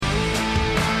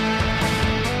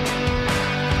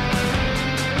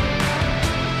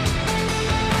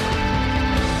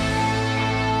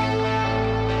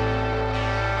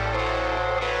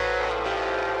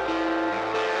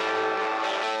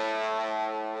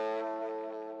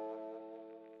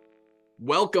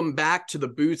Welcome back to the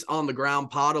Boots on the Ground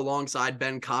pod alongside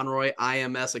Ben Conroy. I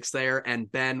am Essex there.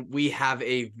 And Ben, we have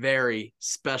a very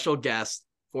special guest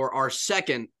for our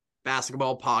second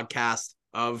basketball podcast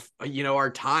of, our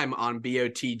time on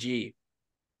BOTG.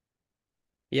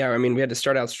 Yeah, I mean, we had to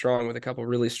start out strong with a couple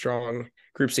really strong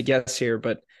groups of guests here,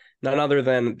 but none other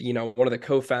than, one of the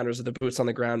co-founders of the Boots on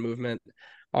the Ground movement,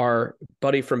 our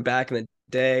buddy from back in the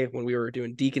day when we were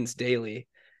doing Deacons Daily,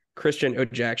 Christian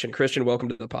Odjakjian. Christian, welcome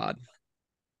to the pod.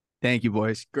 Thank you,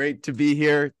 boys. Great to be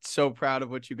here. So proud of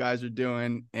what you guys are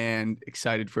doing and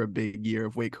excited for a big year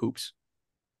of Wake hoops.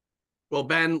 Well,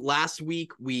 Ben, last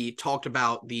week we talked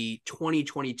about the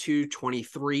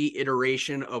 2022-23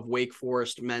 iteration of Wake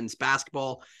Forest men's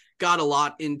basketball, got a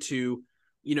lot into,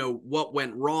 what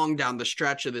went wrong down the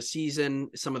stretch of the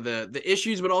season, some of the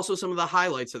issues, but also some of the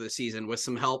highlights of the season with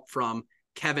some help from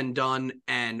Kevin Dunn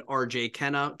and RJ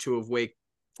Kenna, two of Wake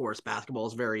Forest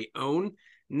basketball's very own.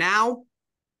 Now,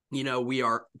 we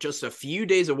are just a few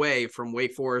days away from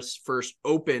Wake Forest's first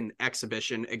open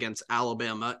exhibition against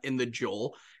Alabama in the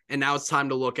Joel. And now it's time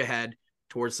to look ahead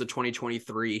towards the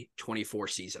 2023-24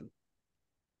 season.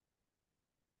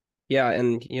 Yeah,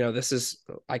 and,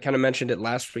 I kind of mentioned it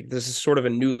last week. This is sort of a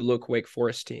new look Wake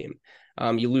Forest team.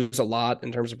 You lose a lot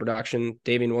in terms of production.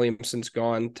 Davian Williamson's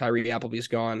gone. Tyree Appleby's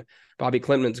gone. Bobby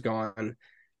Clinton's gone.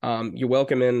 You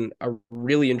welcome in a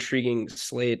really intriguing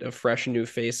slate of fresh new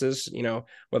faces,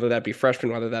 whether that be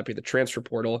freshmen, whether that be the transfer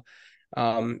portal.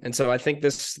 And so I think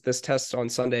this test on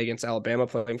Sunday against Alabama,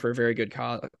 playing for a very good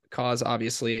cause,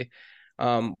 obviously,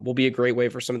 will be a great way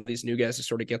for some of these new guys to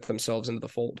sort of get themselves into the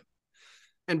fold.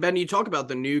 And Ben, you talk about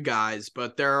the new guys,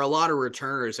 but there are a lot of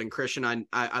returners. And Christian,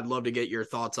 I'd love to get your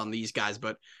thoughts on these guys.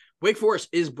 But Wake Forest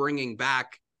is bringing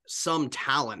back some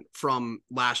talent from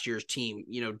last year's team.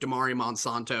 Damari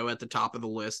Monsanto at the top of the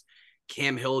list,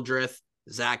 Cam Hildreth,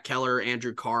 Zach Keller,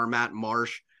 Andrew Carr, Matt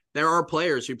Marsh. There are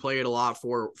players who played a lot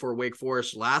for Wake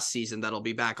Forest last season that'll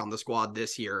be back on the squad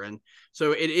this year. And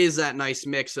so it is that nice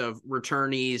mix of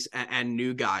returnees and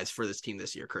new guys for this team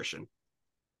this year, Christian.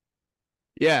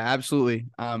 Yeah, absolutely.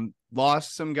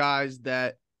 Lost some guys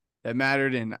that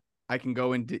mattered, and I can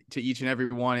go into each and every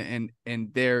one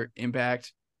and their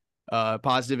impact,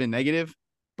 positive and negative.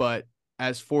 But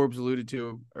as Forbes alluded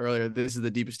to earlier, this is the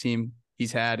deepest team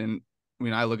he's had. And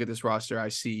when I look at this roster, I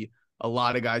see a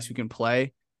lot of guys who can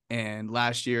play. And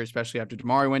last year, especially after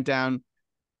Damari went down,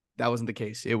 that wasn't the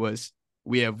case. It was,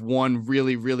 we have one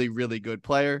really, really, really good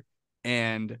player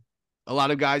and a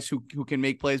lot of guys who can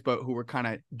make plays, but who were kind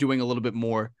of doing a little bit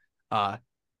more,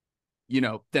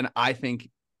 than I think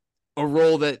a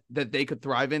role that they could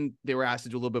thrive in. They were asked to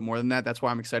do a little bit more than that. That's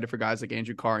why I'm excited for guys like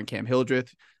Andrew Carr and Cam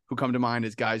Hildreth, who come to mind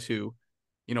as guys who,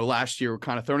 last year were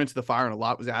kind of thrown into the fire and a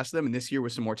lot was asked of them. And this year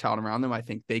with some more talent around them, I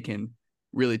think they can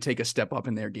really take a step up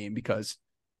in their game because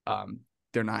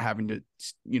they're not having to,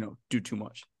 do too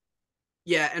much.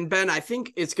 Yeah. And Ben, I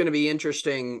think it's going to be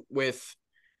interesting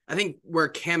where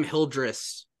Cam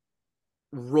Hildreth's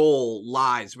role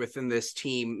lies within this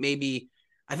team. Maybe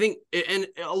I think, and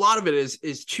a lot of it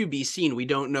is to be seen. We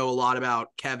don't know a lot about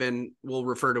Kevin. We'll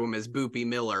refer to him as Boopy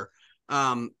Miller.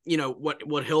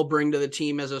 What he'll bring to the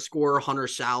team as a scorer, Hunter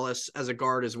Salas as a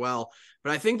guard as well.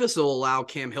 But I think this will allow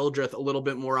Cam Hildreth a little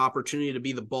bit more opportunity to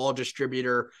be the ball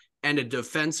distributor and a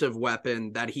defensive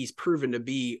weapon that he's proven to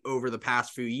be over the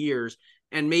past few years.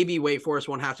 And maybe Wake Forest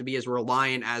won't have to be as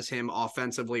reliant as him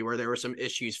offensively, where there were some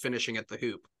issues finishing at the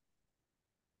hoop.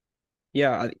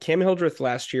 Yeah, Cam Hildreth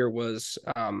last year was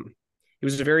he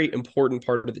was a very important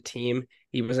part of the team.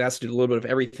 He was asked to do a little bit of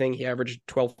everything. He averaged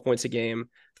 12 points a game,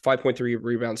 5.3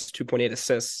 rebounds, 2.8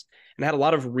 assists, and had a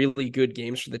lot of really good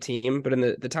games for the team. But in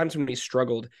the times when he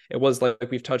struggled, it was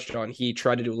like we've touched on, he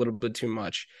tried to do a little bit too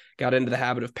much, got into the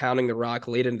habit of pounding the rock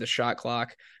late into the shot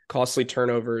clock, costly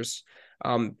turnovers.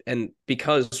 And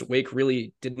because Wake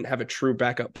really didn't have a true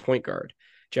backup point guard,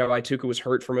 Joe Ituka was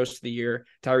hurt for most of the year.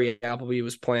 Tyree Appleby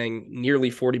was playing nearly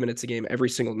 40 minutes a game every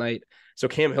single night. So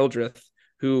Cam Hildreth,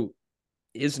 who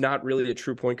is not really a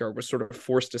true point guard, was sort of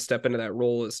forced to step into that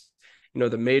role as,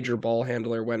 the major ball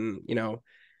handler when,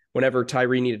 whenever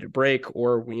Tyree needed a break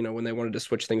or, when they wanted to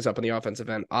switch things up in the offensive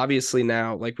end. Obviously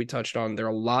now, like we touched on, they're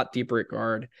a lot deeper at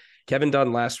guard. Kevin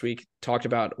Dunn last week talked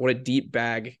about what a deep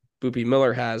bag Boopy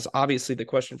Miller has. Obviously, the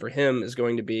question for him is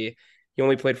going to be, he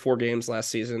only played 4 games last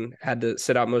season, had to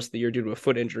sit out most of the year due to a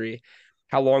foot injury.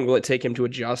 How long will it take him to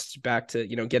adjust back to,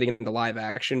 getting into live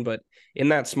action? But in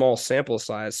that small sample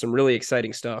size, some really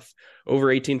exciting stuff.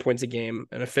 Over 18 points a game,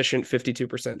 an efficient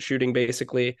 52% shooting,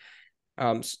 basically.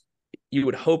 You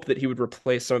would hope that he would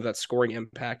replace some of that scoring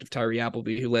impact of Tyree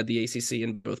Appleby, who led the ACC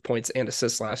in both points and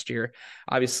assists last year.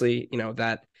 Obviously,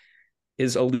 that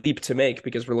is a leap to make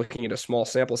because we're looking at a small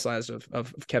sample size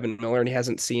of Kevin Miller, and he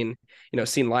hasn't seen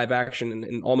live action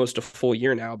in almost a full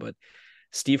year now. But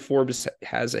Steve Forbes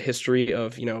has a history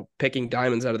of, picking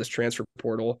diamonds out of this transfer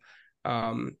portal.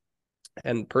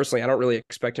 And personally, I don't really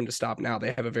expect him to stop now.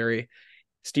 They have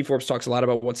Steve Forbes talks a lot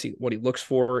about what he looks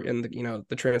for in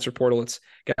the transfer portal. It's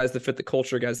guys that fit the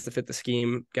culture, guys that fit the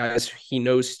scheme, guys he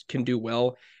knows can do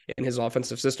well in his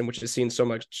offensive system, which has seen so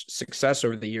much success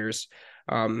over the years.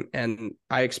 And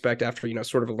I expect after,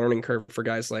 sort of a learning curve for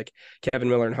guys like Kevin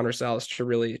Miller and Hunter Salas to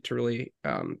really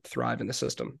thrive in the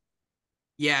system.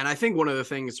 Yeah, and I think one of the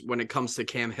things when it comes to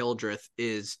Cam Hildreth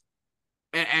is,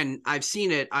 and I've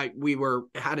seen it, we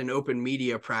had an open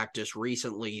media practice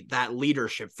recently, that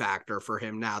leadership factor for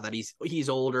him now that he's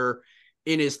older,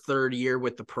 in his third year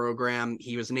with the program.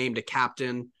 He was named a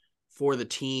captain for the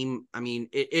team. I mean,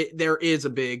 there is a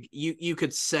big, you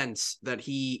could sense that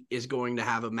he is going to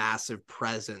have a massive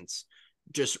presence,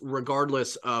 just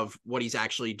regardless of what he's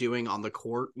actually doing on the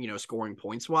court, scoring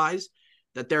points wise,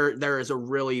 that there is a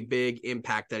really big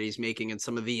impact that he's making in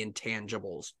some of the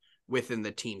intangibles within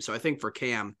the team. So I think for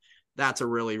Cam, that's a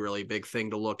really, really big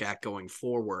thing to look at going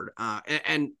forward.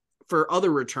 And for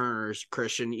other returners,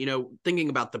 Christian, thinking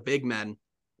about the big men,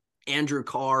 Andrew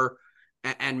Carr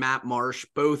and Matt Marsh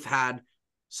both had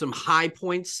some high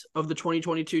points of the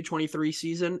 2022-23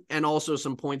 season and also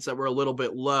some points that were a little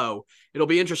bit low. It'll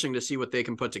be interesting to see what they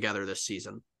can put together this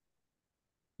season.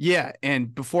 Yeah,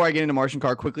 and before I get into Marsh and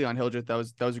Carr, quickly on Hildreth, that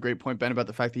was a great point, Ben, about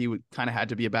the fact that he kind of had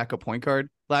to be a backup point guard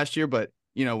last year. But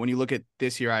when you look at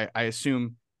this year, I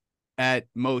assume at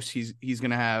most he's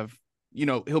going to have,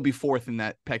 he'll be fourth in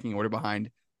that pecking order behind,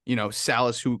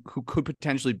 Salas, who could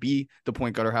potentially be the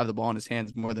point guard or have the ball in his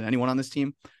hands more than anyone on this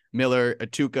team. Miller,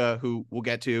 Atuka, who we'll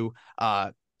get to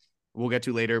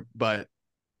later. But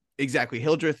exactly,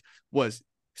 Hildreth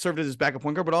served as his backup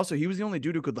point guard, but also he was the only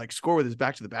dude who could score with his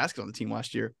back to the basket on the team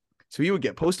last year. So he would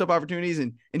get post up opportunities,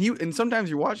 and sometimes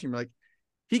you're watching him, you're like,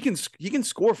 he can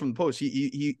score from the post.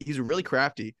 He's really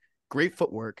crafty, great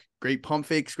footwork, great pump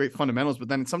fakes, great fundamentals. But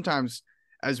then sometimes,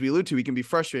 as we allude to, he can be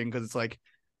frustrating because it's like,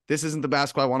 this isn't the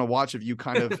basketball I want to watch if you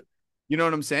kind of, you know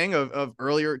what I'm saying, of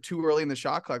too early in the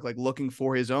shot clock, looking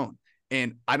for his own.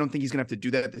 And I don't think he's gonna have to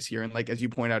do that this year. And as you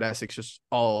point out, Essex just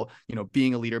all,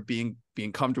 being a leader, being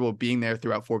comfortable, being there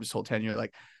throughout Forbes' whole tenure.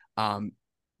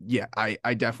 Yeah,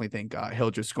 I definitely think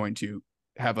Hildreth's going to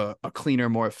have a cleaner,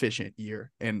 more efficient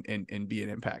year and be an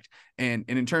impact. And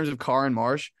in terms of Carr and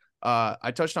Marsh,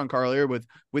 I touched on Carr earlier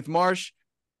with Marsh,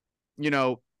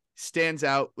 stands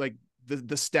out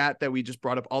the stat that we just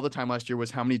brought up all the time last year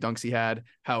was how many dunks he had,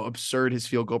 how absurd his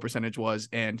field goal percentage was.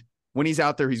 And when he's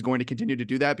out there, he's going to continue to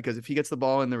do that because if he gets the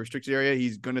ball in the restricted area,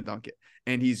 he's going to dunk it.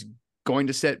 And he's going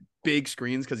to set big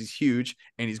screens because he's huge,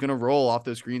 and he's going to roll off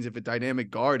those screens if a dynamic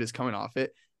guard is coming off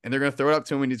it, and they're going to throw it up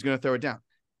to him and he's going to throw it down.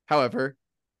 However,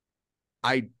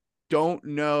 I don't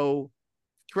know,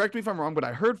 correct me if I'm wrong, but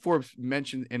I heard Forbes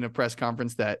mention in a press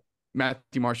conference that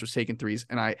Matthew Marsh was taking threes,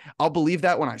 and I'll believe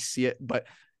that when I see it. But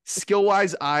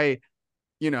skill-wise,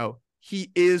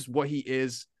 he is what he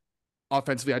is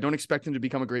offensively. I don't expect him to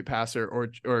become a great passer or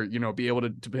be able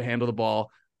to handle the ball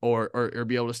or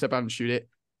be able to step out and shoot it.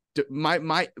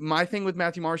 My thing with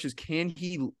Matthew Marsh is, can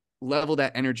he level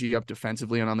that energy up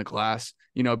defensively and on the glass,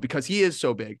 because he is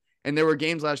so big. And there were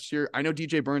games last year. I know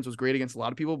DJ Burns was great against a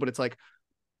lot of people, but it's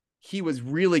he was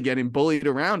really getting bullied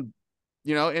around,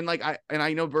 and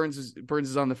I know Burns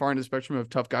is on the far end of the spectrum of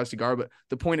tough guys to guard. But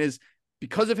the point is,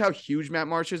 because of how huge Matt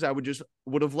Marsh is, I would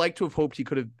have liked to have hoped he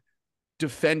could have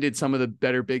defended some of the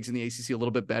better bigs in the ACC a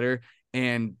little bit better.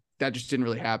 And that just didn't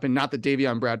really happen. Not that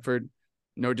Davion Bradford,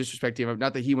 no disrespect to him,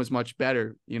 not that he was much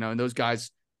better, and those guys,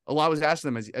 a lot was asked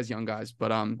of them as young guys,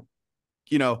 but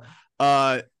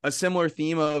a similar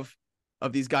theme of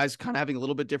these guys kind of having a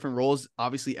little bit different roles.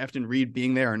 Obviously, Efton Reid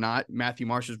being there or not, Matthew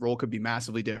Marsh's role could be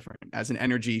massively different as an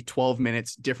energy, 12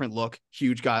 minutes, different look,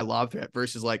 huge guy, lob threat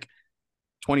versus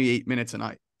 28 minutes a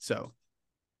night. So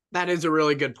that is a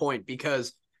really good point,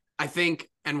 because I think,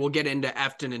 and we'll get into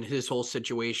Efton and his whole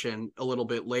situation a little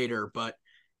bit later, but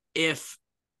if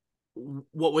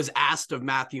what was asked of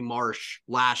Matthew Marsh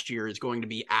last year is going to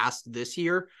be asked this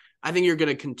year, I think you're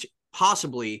going to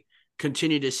possibly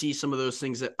continue to see some of those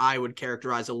things that I would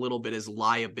characterize a little bit as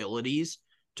liabilities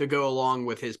to go along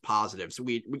with his positives.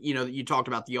 You talked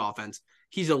about the offense.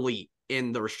 He's elite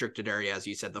in the restricted area, as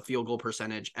you said, the field goal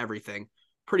percentage, everything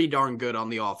pretty darn good on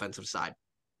the offensive side.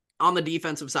 On the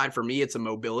defensive side, for me, it's a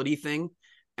mobility thing.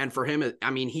 And for him,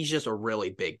 he's just a really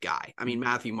big guy.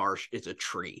 Matthew Marsh is a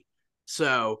tree.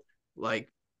 So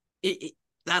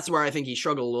that's where I think he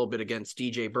struggled a little bit against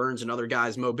DJ Burns and other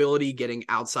guys. Mobility, getting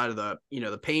outside of the,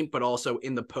 the paint, but also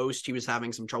in the post, he was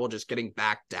having some trouble just getting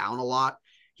back down a lot.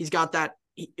 He's got that.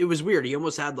 It was weird. He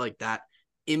almost had like that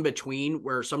in between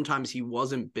where sometimes he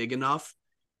wasn't big enough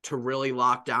to really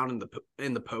lock down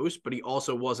in the post, but he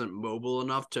also wasn't mobile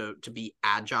enough to be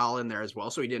agile in there as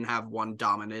well. So he didn't have one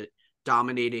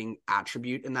dominating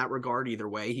attribute in that regard either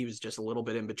way. He was just a little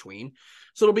bit in between.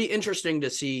 So it'll be interesting to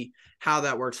see how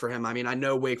that works for him. I mean, I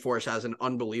know Wake Forest has an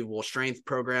unbelievable strength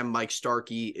program. Mike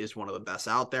Starkey is one of the best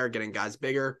out there, getting guys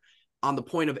bigger. On the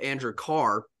point of Andrew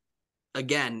Carr,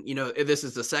 again, this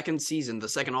is the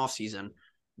second off season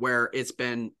where it's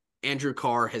been Andrew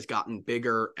Carr has gotten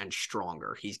bigger and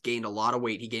stronger. He's gained a lot of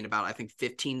weight. He gained about, I think,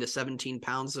 15 to 17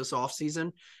 pounds this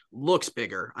offseason. Looks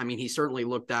bigger. I mean, he certainly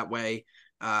looked that way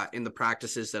in the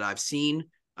practices that I've seen.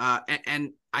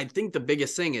 And I think the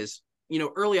biggest thing is,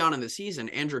 early on in the season,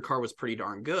 Andrew Carr was pretty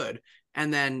darn good.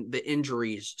 And then the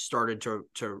injuries started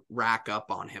to rack up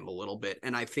on him a little bit.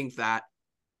 And I think that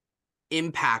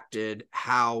impacted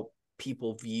how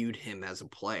people viewed him as a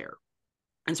player.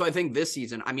 And so I think this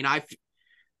season, I mean,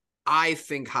 I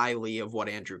think highly of what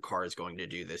Andrew Carr is going to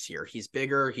do this year. He's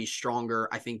bigger, he's stronger.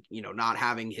 I think, not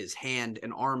having his hand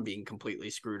and arm being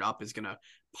completely screwed up is going to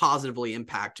positively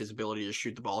impact his ability to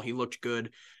shoot the ball. He looked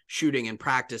good shooting in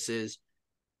practices.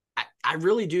 I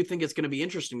really do think it's going to be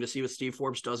interesting to see what Steve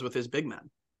Forbes does with his big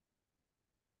men.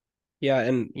 Yeah,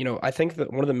 and, I think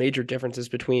that one of the major differences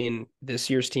between this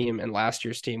year's team and last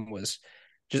year's team was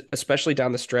just especially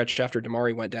down the stretch after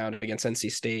Damari went down against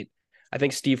NC State. I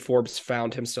think Steve Forbes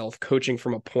found himself coaching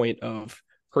from a point of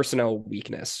personnel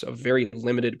weakness, of very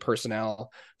limited personnel,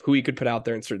 who he could put out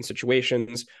there in certain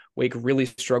situations. Wake really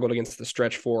struggled against the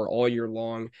stretch four all year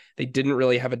long. They didn't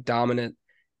really have a dominant,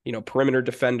 perimeter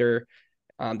defender.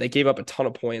 They gave up a ton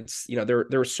of points. There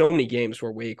were so many games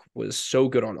where Wake was so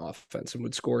good on offense and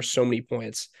would score so many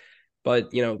points, but,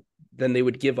 then they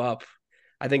would give up.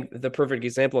 I think the perfect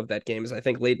example of that game is I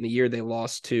think late in the year, they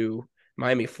lost to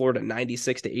Miami, Florida,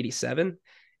 96-87.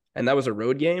 And that was a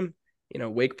road game.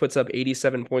 Wake puts up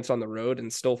 87 points on the road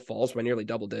and still falls by nearly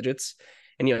double digits.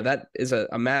 And, that is a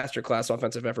masterclass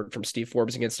offensive effort from Steve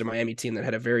Forbes against a Miami team that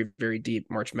had a very, very deep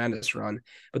March Madness run.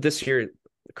 But this year,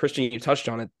 Christian, you touched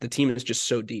on it. The team is just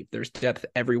so deep. There's depth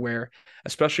everywhere,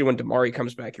 especially when Damari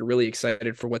comes back. You're really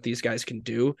excited for what these guys can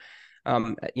do.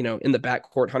 In the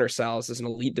backcourt, Hunter Sallis is an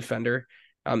elite defender.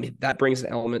 That brings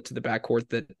an element to the backcourt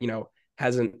that,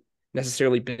 hasn't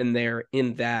necessarily been there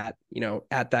in that,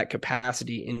 at that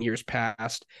capacity in years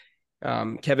past.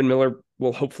 Kevin Miller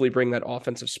will hopefully bring that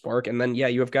offensive spark. And then,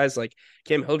 you have guys like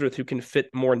Cam Hildreth who can fit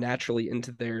more naturally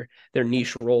into their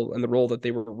niche role and the role that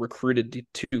they were recruited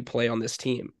to play on this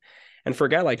team. And for a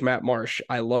guy like Matt Marsh,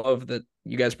 I love that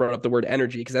you guys brought up the word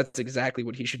energy, because that's exactly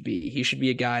what he should be. He should be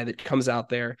a guy that comes out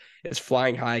there, is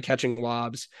flying high, catching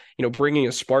lobs, bringing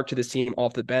a spark to this team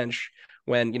off the bench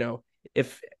when,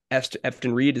 if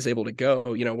Efton Reid is able to go,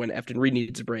 when Efton Reid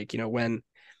needs a break,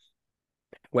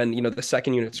 when the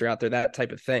second units are out there, that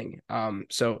type of thing.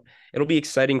 So it'll be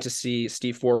exciting to see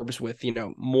Steve Forbes with,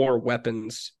 more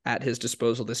weapons at his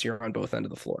disposal this year on both ends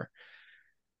of the floor.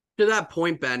 To that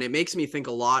point, Ben, it makes me think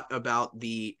a lot about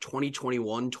the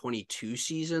 2021-22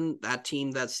 season, that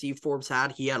team that Steve Forbes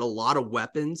had. He had a lot of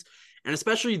weapons, and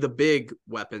especially the big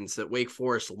weapons that Wake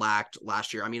Forest lacked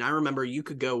last year. I mean, I remember you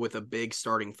could go with a big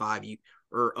starting five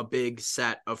or a big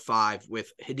set of five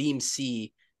with Hadim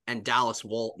C and Dallas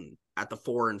Walton at the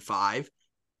 4 and 5.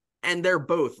 And they're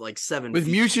both like 7 with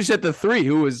feet. Musius at the 3,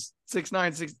 who was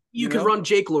 6'9", 6. You could run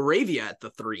Jake LaRavia at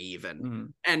the 3 even. Mm-hmm.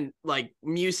 And like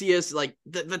Musius, like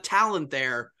the talent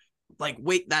there, like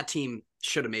that team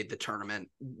should have made the tournament.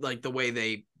 Like the way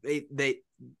they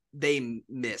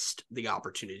missed the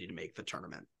opportunity to make the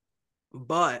tournament.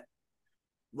 But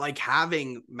like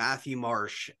having Matthew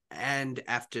Marsh and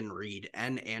Efton Reid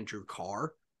and Andrew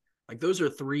Carr, like those are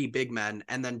 3 big men.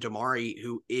 And then Damari,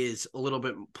 who is a little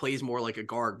bit, plays more like a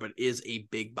guard, but is a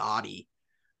big body.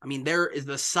 I mean, there is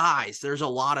the size. There's a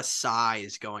lot of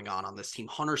size going on this team.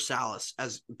 Hunter Sallis,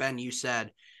 as Ben, you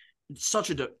said,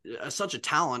 such a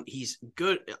talent. He's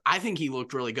good. I think he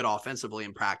looked really good offensively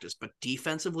in practice, but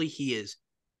defensively, he is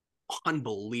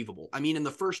unbelievable. I mean, in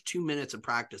the first 2 minutes of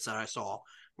practice that I saw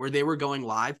where they were going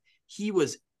live, he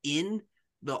was in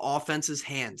the offense's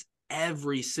hands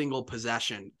every single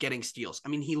possession, getting steals. I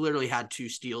mean, he literally had 2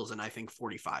 steals in, I think,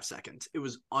 45 seconds. It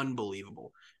was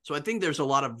unbelievable. So I think there's a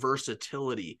lot of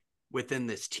versatility within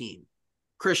this team.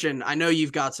 Christian, I know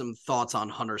you've got some thoughts on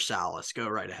Hunter Sallis. Go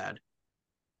right ahead.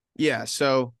 Yeah,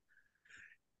 so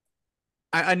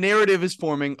a narrative is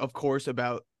forming, of course,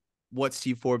 about what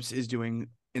Steve Forbes is doing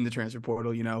in the transfer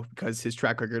portal, because his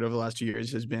track record over the last 2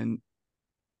 years has been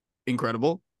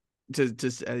incredible to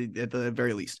at the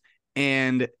very least.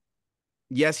 And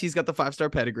yes, he's got the 5-star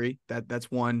pedigree.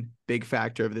 That's one big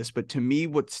factor of this. But to me,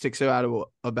 what sticks out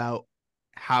about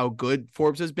how good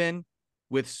Forbes has been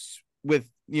with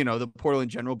the portal in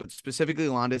general, but specifically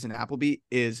Londas and Appleby,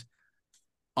 is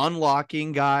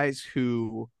unlocking guys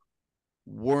who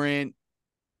weren't,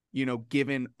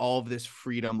 given all of this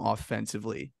freedom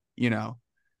offensively,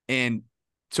 And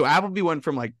so Appleby went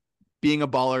from like being a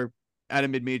baller at a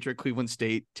mid-major at Cleveland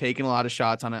State, taking a lot of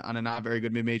shots on a not very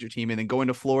good mid-major team, and then going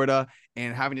to Florida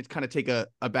and having to kind of take a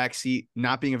back seat,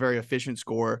 not being a very efficient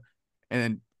scorer. And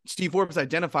then Steve Forbes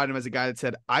identified him as a guy that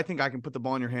said, I think I can put the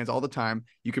ball in your hands all the time.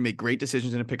 You can make great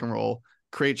decisions in a pick and roll,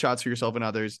 create shots for yourself and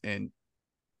others, and,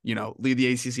 lead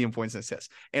the ACC in points and assists.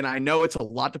 And I know it's a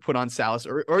lot to put on Salas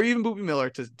or even Boopy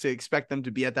Miller to expect them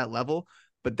to be at that level.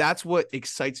 But that's what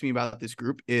excites me about this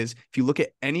group is if you look at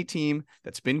any team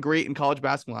that's been great in college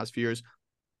basketball last few years,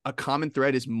 a common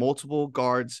thread is multiple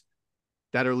guards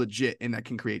that are legit and that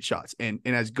can create shots. And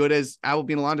as good as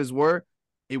Appleby and Londas were,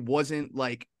 it wasn't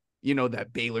like,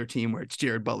 that Baylor team where it's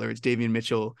Jared Butler, it's Davian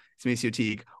Mitchell, it's Maceo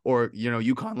Teague, or,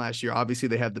 UConn last year. Obviously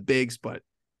they have the bigs, but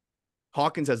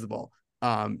Hawkins has the ball.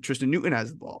 Tristan Newton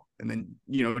has the ball. And then,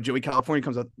 Joey California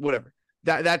comes up, whatever.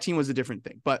 That team was a different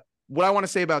thing. But what I want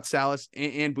to say about Salas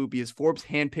and Boopy is Forbes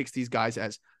handpicks these guys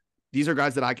as these are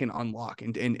guys that I can unlock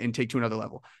and take to another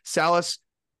level. Salas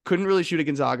couldn't really shoot at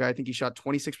Gonzaga. I think he shot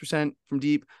 26% from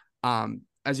deep.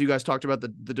 As you guys talked about,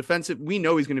 the defensive, we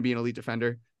know he's going to be an elite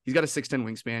defender. He's got a 6'10"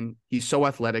 wingspan. He's so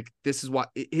athletic. This is why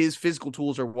his physical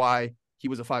tools are why he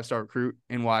was a 5-star recruit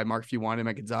and why Mark Few wanted him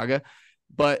at Gonzaga.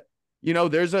 But,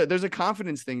 there's a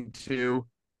confidence thing too.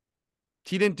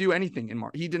 He didn't do anything in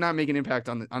March. He did not make an impact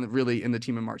on really in the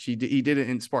team in March. He did it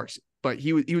in Sparks, but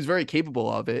he was very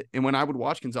capable of it. And when I would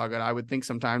watch Gonzaga, I would think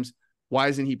sometimes, why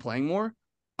isn't he playing more?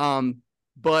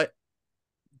 But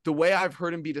the way I've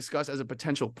heard him be discussed as a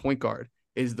potential point guard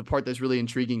is the part that's really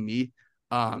intriguing me.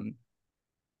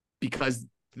 Because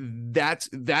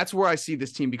that's where I see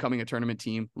this team becoming a tournament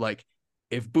team. Like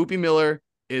if Boopy Miller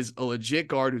is a legit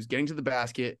guard who's getting to the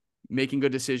basket, making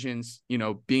good decisions,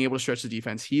 being able to stretch the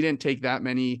defense. He didn't take that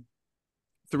many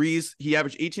threes. He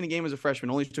averaged 18 a game as a freshman,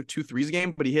 only took 2 threes a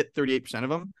game, but he hit 38% of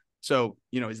them. So,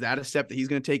 is that a step that he's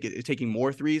going to take? Is taking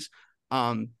more threes?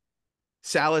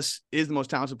 Salas is the most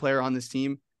talented player on this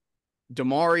team.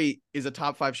 Damari is a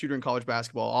top 5 shooter in college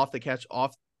basketball. Off the catch,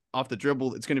 off the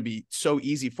dribble, it's going to be so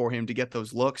easy for him to get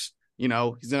those looks. He's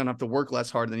going to have to work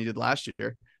less hard than he did last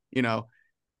year,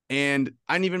 And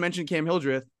I didn't even mention Cam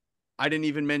Hildreth. I didn't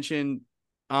even mention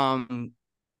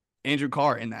Andrew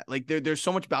Carr in that. Like there's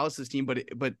so much ballast to this team,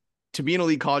 but to be an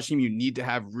elite college team, you need to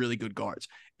have really good guards.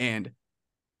 And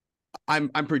I'm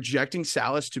projecting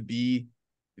Salas to be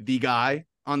the guy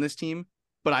on this team,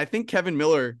 but I think Kevin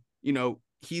Miller,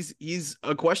 he's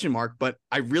a question mark, but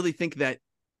I really think that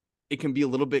it can be a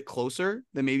little bit closer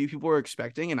than maybe people are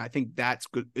expecting. And I think that's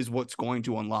good is what's going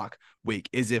to unlock Wake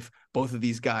is if both of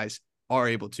these guys are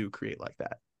able to create like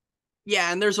that.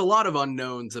 Yeah, and there's a lot of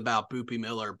unknowns about Boopy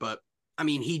Miller, but I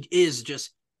mean,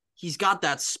 he's got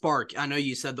that spark. I know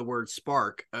you said the word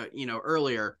spark,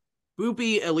 earlier.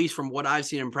 Boopy, at least from what I've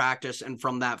seen in practice and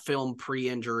from that film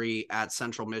pre-injury at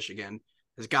Central Michigan,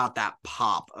 has got that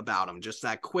pop about him, just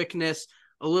that quickness,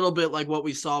 a little bit like what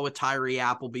we saw with Tyree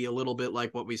Appleby, a little bit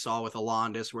like what we saw with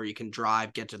Alondas, where you can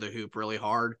drive, get to the hoop really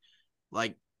hard.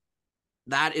 Like,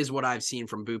 that is what I've seen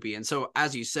from Boopy. And so,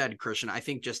 as you said, Christian, I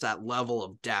think just that level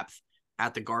of depth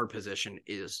at the guard position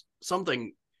is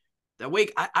something that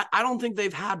Wake, I don't think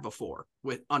they've had before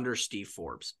with under Steve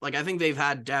Forbes. Like, I think they've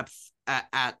had depth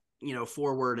at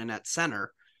forward and at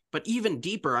center, but even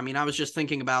deeper. I mean, I was just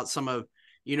thinking about some of,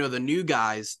 the new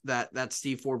guys that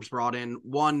Steve Forbes brought in.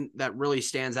 One that really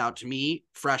stands out to me,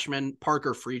 freshman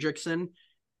Parker Friedrichsen,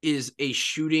 is a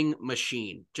shooting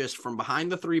machine just from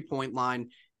behind the 3-point line,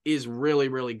 is really,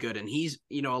 really good. And he's,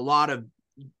 a lot of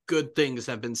good things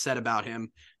have been said about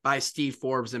him by Steve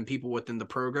Forbes and people within the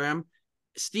program.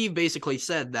 Steve basically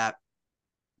said that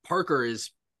Parker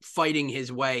is fighting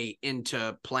his way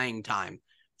into playing time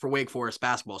for Wake Forest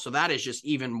basketball. So that is just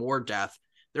even more depth.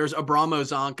 There's Abramo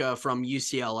Zonka from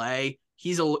UCLA.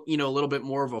 He's a little bit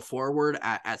more of a forward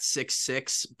at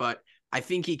 6'6", but I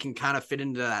think he can kind of fit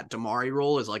into that Damari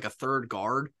role as like a third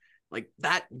guard. Like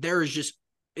that, there is just,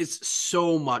 it's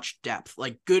so much depth,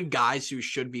 like good guys who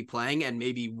should be playing and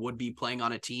maybe would be playing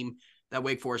on a team that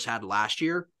Wake Forest had last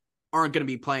year aren't going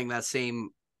to be playing that same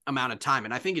amount of time.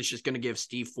 And I think it's just going to give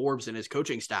Steve Forbes and his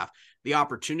coaching staff the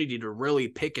opportunity to really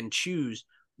pick and choose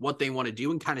what they want to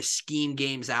do and kind of scheme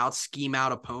games out, scheme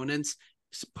out opponents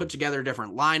put together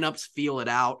different lineups, feel it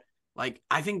out. Like,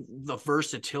 I think the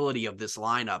versatility of this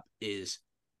lineup is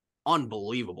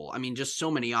unbelievable. I mean, just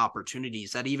so many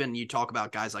opportunities that even you talk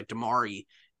about guys like Damari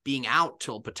being out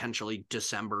till potentially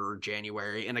December or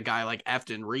January, and a guy like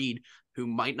Efton Reid, who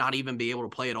might not even be able to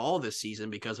play at all this season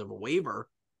because of a waiver.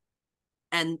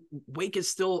 And Wake is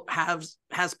still has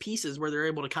pieces where they're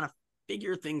able to kind of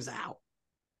figure things out.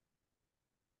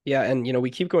 Yeah, and we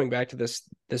keep going back to this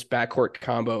backcourt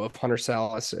combo of Hunter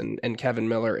Salas and Kevin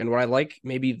Miller. And what I like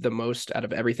maybe the most out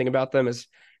of everything about them is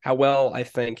how well I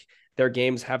think their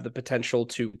games have the potential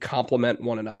to complement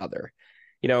one another.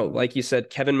 Like you said,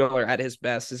 Kevin Miller at his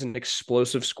best is an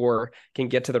explosive scorer, can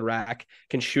get to the rack,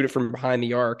 can shoot it from behind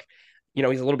the arc. He's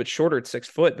a little bit shorter at 6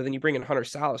 foot, but then you bring in Hunter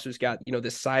Salas, who's got,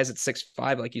 this size at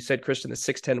 6'5", like you said, Christian, the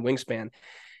 6'10" wingspan.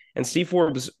 And Steve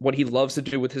Forbes, what he loves to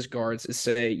do with his guards is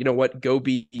say, you know what, go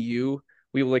be you.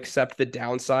 We will accept the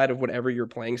downside of whatever your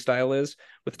playing style is.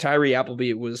 With Tyree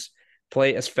Appleby, it was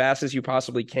play as fast as you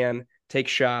possibly can, take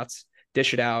shots,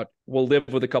 dish it out. We'll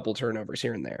live with a couple turnovers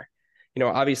here and there.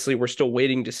 Obviously we're still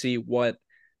waiting to see what,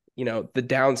 the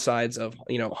downsides of,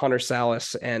 Hunter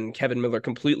Salas and Kevin Miller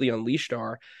completely unleashed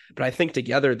are. But I think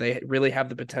together they really have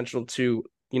the potential to,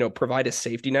 provide a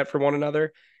safety net for one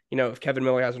another. If Kevin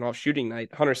Miller has an off shooting night,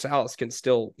 Hunter Salas can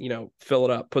still, fill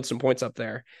it up, put some points up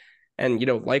there. And,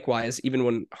 likewise, even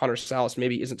when Hunter Salas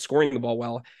maybe isn't scoring the ball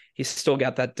well, he's still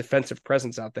got that defensive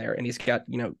presence out there. And he's got,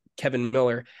 Kevin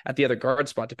Miller at the other guard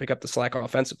spot to pick up the slack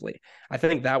offensively. I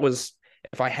think that was,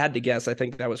 if I had to guess, I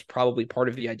think that was probably part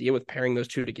of the idea with pairing those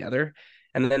two together.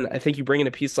 And then I think you bring in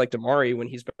a piece like Damari when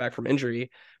he's back from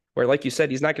injury, where, like you said,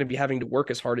 he's not going to be having to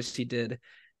work as hard as he did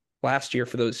last year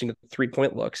for those,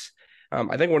 3-point looks.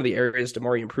 I think one of the areas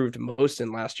Damari improved most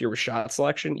in last year was shot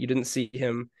selection. You didn't see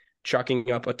him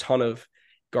chucking up a ton of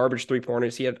garbage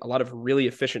 3-pointers. He had a lot of really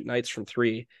efficient nights from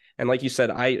 3. And like you said,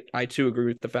 I too agree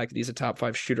with the fact that he's a top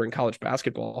 5 shooter in college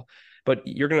basketball, but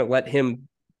you're going to let him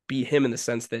be him in the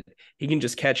sense that he can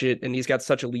just catch it, and he's got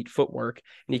such elite footwork,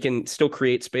 and he can still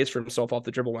create space for himself off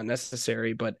the dribble when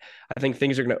necessary. But I think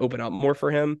things are going to open up more for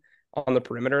him on the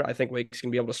perimeter. I think Wake's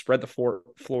going to be able to spread the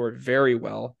floor very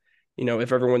well,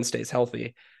 if everyone stays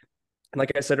healthy. And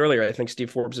like I said earlier, I think Steve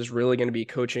Forbes is really going to be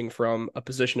coaching from a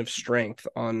position of strength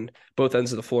on both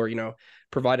ends of the floor,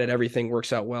 provided everything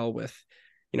works out well with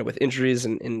injuries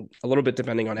and a little bit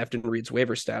depending on Efton Reid's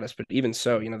waiver status. But even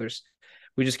so,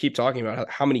 we just keep talking about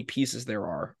how many pieces there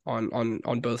are on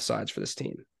both sides for this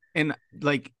team. And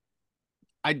like,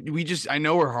 I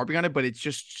know we're harping on it, but it's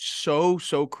just so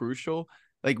crucial.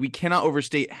 Like, we cannot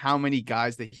overstate how many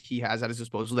guys that he has at his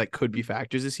disposal that could be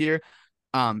factors this year.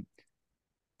 And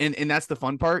that's the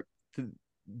fun part.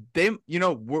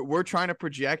 We're trying to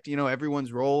project,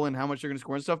 everyone's role and how much they're going to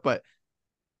score and stuff, but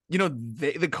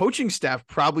the coaching staff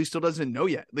probably still doesn't know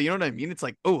yet. You know what I mean? It's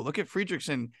like, oh, look at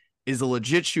Friedrichsen is a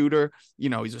legit shooter.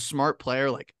 He's a smart player.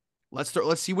 Like,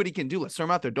 let's see what he can do. Let's throw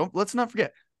him out there. Let's not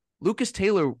forget, Lucas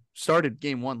Taylor started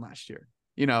game 1 last year.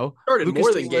 Started Lucas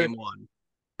more than Taylor, game 1.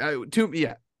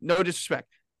 No disrespect.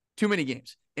 Too many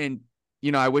games. And,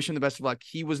 I wish him the best of luck.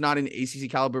 He was not an ACC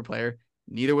caliber player.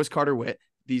 Neither was Carter Witt.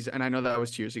 And I know that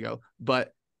was 2 years ago,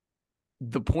 but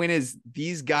the point is,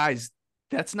 these guys,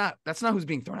 that's not who's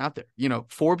being thrown out there.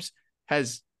 Forbes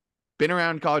has been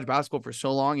around college basketball for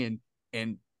so long,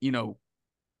 and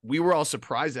we were all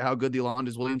surprised at how good the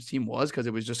Alondes Williams team was, because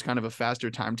it was just kind of a faster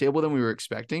timetable than we were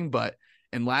expecting.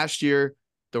 And last year,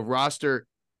 the roster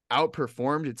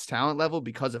outperformed its talent level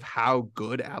because of how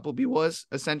good Appleby was.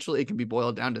 Essentially, it can be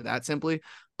boiled down to that simply.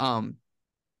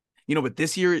 But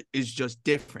this year is just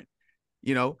different.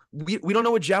 We don't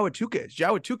know what Jawatuka is.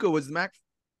 Jawatuka was the MAC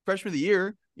freshman of the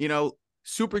year,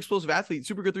 super explosive athlete,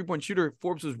 super good 3-point shooter.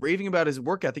 Forbes was raving about his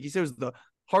work ethic. He said it was the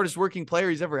hardest working player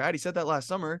he's ever had. He said that last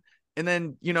summer. And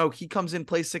then, he comes in,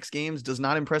 plays 6 games, does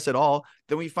not impress at all.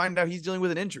 Then we find out he's dealing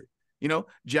with an injury.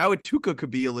 Jawatuka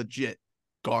could be a legit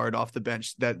guard off the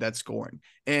bench that's scoring.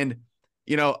 And,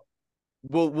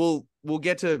 we'll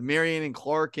get to Marion and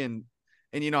Clark and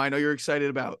I know you're excited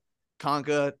about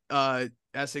Conca,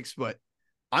 Essex, but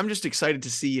I'm just excited to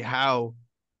see how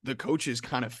the coaches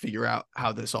kind of figure out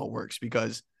how this all works,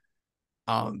 because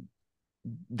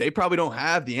they probably don't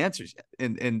have the answers yet.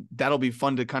 And that'll be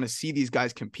fun to kind of see these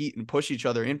guys compete and push each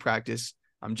other in practice.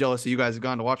 I'm jealous that you guys have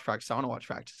gone to watch practice. I want to watch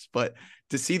practice, but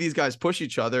to see these guys push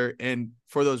each other and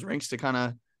for those ranks to kind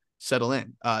of settle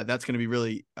in, that's going to be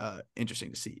really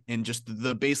interesting to see. And just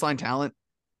the baseline talent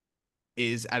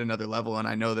is at another level. And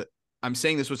I know that I'm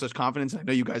saying this with such confidence. I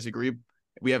know you guys agree.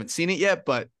 We haven't seen it yet,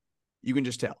 but you can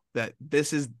just tell that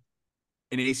this is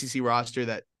an ACC roster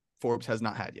that Forbes has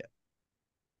not had yet.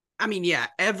 I mean, yeah,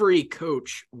 every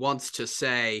coach wants to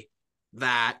say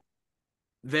that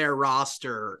their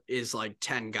roster is like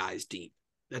 10 guys deep,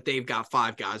 that they've got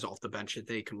 5 guys off the bench that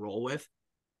they can roll with.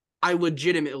 I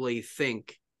legitimately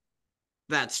think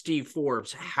that Steve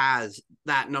Forbes has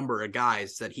that number of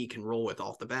guys that he can roll with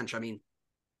off the bench. I mean,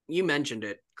 you mentioned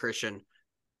it, Christian.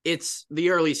 It's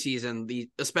the early season,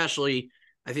 especially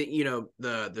I think,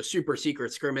 the super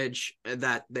secret scrimmage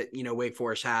that Wake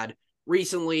Forest had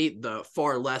recently, the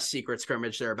far less secret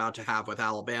scrimmage they're about to have with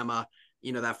Alabama,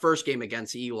 that first game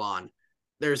against Elon.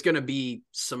 There's going to be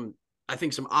some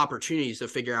opportunities to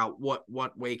figure out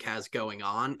what Wake has going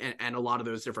on, and a lot of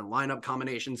those different lineup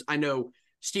combinations. I know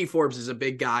Steve Forbes is a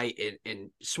big guy in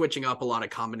switching up a lot of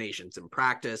combinations in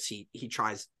practice. He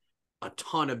tries a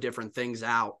ton of different things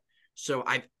out. So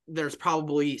there's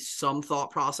probably some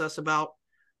thought process about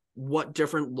what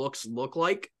different looks look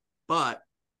like. But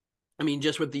I mean,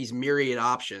 just with these myriad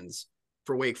options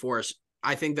for Wake Forest,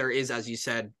 I think there is, as you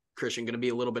said, Christian, going to be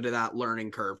a little bit of that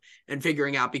learning curve and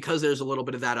figuring out, because there's a little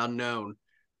bit of that unknown,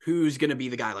 who's going to be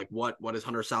the guy. Like what does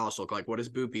Hunter Salas look like? What does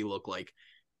Boopy look like?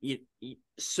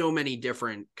 So many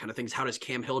different kind of things. How does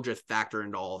Cam Hildreth factor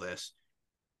into all this?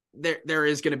 There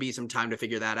is going to be some time to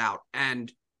figure that out.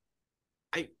 And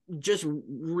I just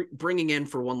bringing in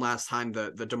for one last time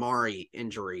the Damari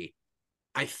injury,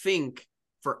 I think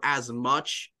for as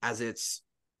much as it's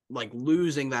like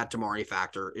losing that Damari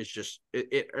factor is just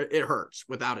it hurts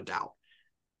without a doubt.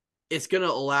 It's going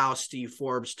to allow Steve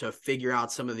Forbes to figure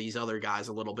out some of these other guys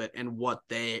a little bit and what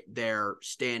their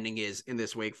standing is in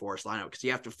this Wake Forest lineup, because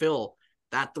you have to fill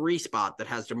that 3 spot that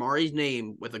has Damari's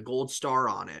name with a gold star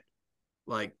on it.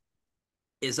 Like,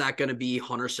 is that going to be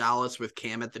Hunter Salas with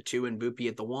Cam at the 2 and Boopy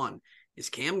at the 1? Is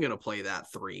Cam going to play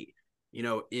that 3?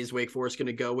 Is Wake Forest going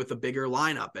to go with a bigger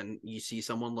lineup? And you see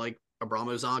someone like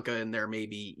Abramo Zonka in there,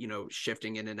 maybe,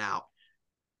 shifting in and out.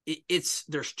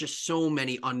 There's just so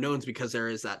many unknowns because there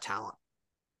is that talent.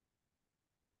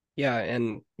 Yeah,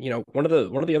 and one of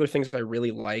the other things I really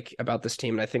like about this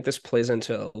team, and I think this plays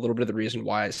into a little bit of the reason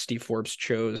why Steve Forbes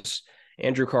chose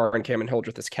Andrew Carr and Cameron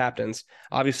Hildreth as captains.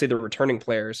 Obviously, they're returning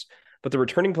players, but the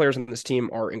returning players on this team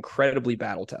are incredibly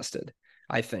battle tested,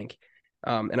 I think.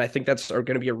 And I think that's going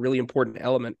to be a really important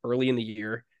element early in the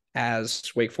year as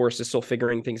Wake Forest is still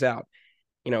figuring things out.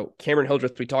 Cameron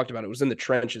Hildreth, we talked about it, was in the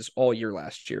trenches all year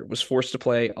last year, was forced to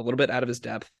play a little bit out of his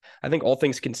depth. I think all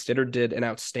things considered did an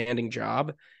outstanding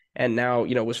job. And now,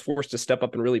 was forced to step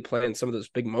up and really play in some of those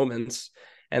big moments.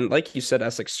 And like you said,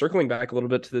 Essex, circling back a little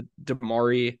bit to the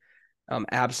Damari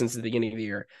absence at the beginning of the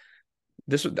year.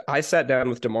 I sat down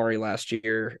with Damari last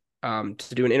year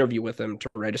to do an interview with him to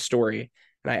write a story.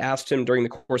 And I asked him during the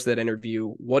course of that interview,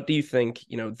 what do you think,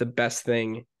 the best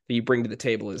thing that you bring to the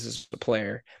table is as a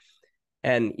player?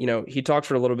 And, he talked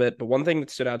for a little bit, but one thing that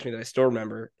stood out to me that I still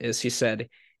remember is he said,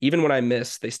 even when I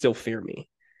miss, they still fear me,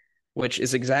 which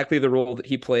is exactly the role that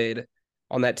he played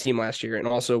on that team last year. And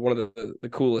also one of the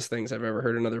coolest things I've ever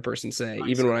heard another person say,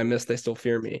 even when I miss, they still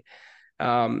fear me.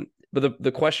 But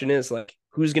the question is, like,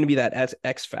 who's going to be that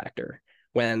X factor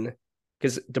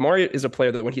because Damari is a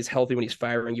player that when he's healthy, when he's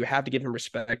firing, you have to give him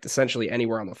respect essentially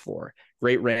anywhere on the floor.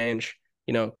 Great range,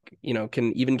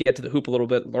 can even get to the hoop a little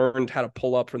bit, learned how to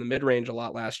pull up from the mid-range a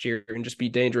lot last year and just be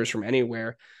dangerous from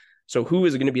anywhere. So who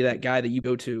is going to be that guy that you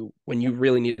go to when you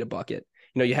really need a bucket?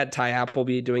 You had Ty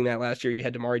Appleby doing that last year. You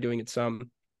had Damari doing it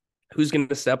some. Who's going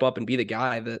to step up and be the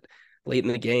guy that late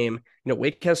in the game,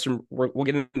 Wake has we'll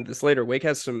get into this later. Wake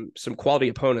has some quality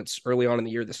opponents early on in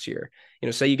the year this year.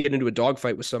 Say you get into a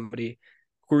dogfight with somebody,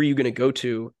 who are you going to go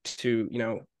to,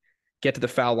 get to the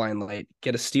foul line late,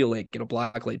 get a steal late, get a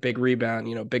block late, big rebound,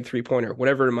 big 3-pointer,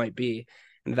 whatever it might be.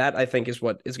 And that, I think, is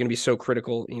what is going to be so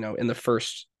critical, in the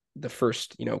first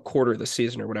quarter of the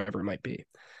season or whatever it might be.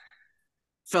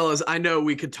 Fellas, I know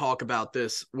we could talk about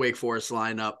this Wake Forest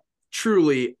lineup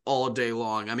truly all day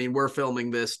long. I mean, we're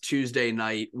filming this Tuesday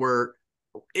night.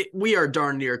 We are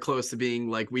darn near close to being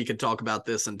like, we could talk about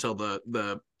this until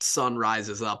the sun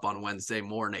rises up on Wednesday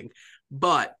morning.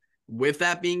 But with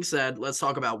that being said, let's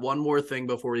talk about one more thing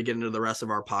before we get into the rest of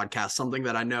our podcast, something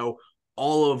that I know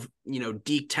all of,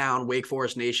 Deke Town, Wake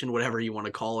Forest Nation, whatever you want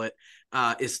to call it,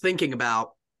 is thinking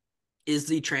about, is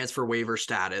the transfer waiver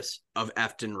status of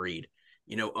Efton Reid.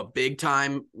 A big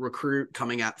time recruit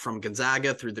coming out from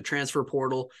Gonzaga through the transfer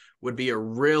portal would be a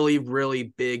really,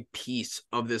 really big piece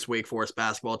of this Wake Forest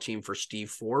basketball team for Steve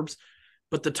Forbes.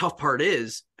 But the tough part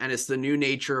is, and it's the new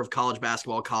nature of college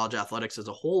basketball, college athletics as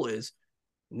a whole, is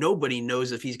nobody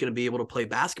knows if he's going to be able to play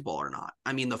basketball or not.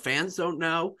 I mean, the fans don't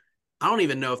know. I don't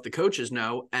even know if the coaches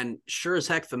know, and sure as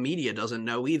heck the media doesn't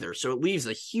know either. So it leaves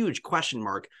a huge question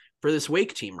mark for this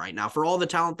Wake team right now. For all the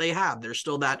talent they have, there's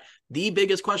still the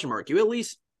biggest question mark. You at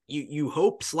least you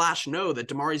hope / know that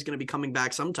Damari's going to be coming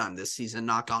back sometime this season,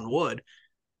 knock on wood.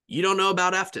 You don't know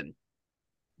about Efton.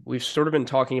 We've sort of been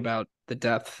talking about the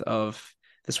depth of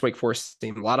this Wake Forest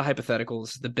team. A lot of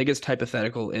hypotheticals. The biggest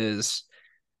hypothetical is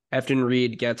Efton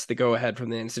Reid gets the go-ahead from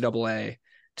the NCAA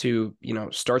to,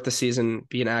 start the season,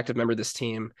 be an active member of this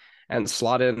team, and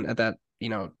slot in at that,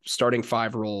 starting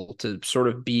 5 role to sort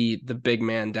of be the big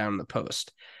man down the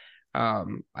post.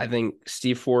 I think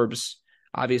Steve Forbes,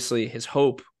 obviously his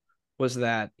hope was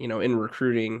that, in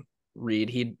recruiting Reid,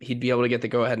 he'd be able to get the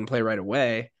go-ahead and play right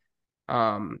away.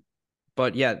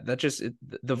 But yeah,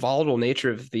 the volatile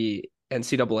nature of the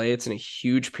NCAA, it's in a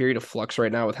huge period of flux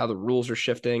right now with how the rules are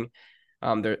shifting.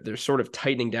 They're sort of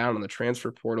tightening down on the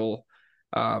transfer portal,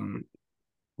 on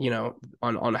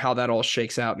how that all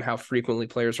shakes out and how frequently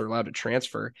players are allowed to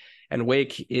transfer. And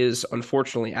Wake is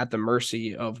unfortunately at the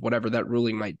mercy of whatever that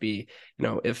ruling might be.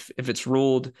 If it's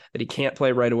ruled that he can't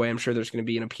play right away, I'm sure there's going to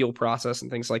be an appeal process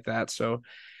and things like that. So,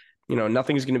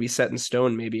 nothing's going to be set in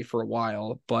stone maybe for a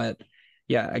while. But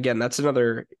yeah, again, that's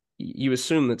another. You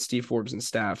assume that Steve Forbes and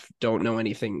staff don't know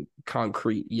anything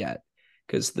concrete yet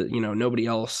because nobody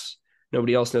else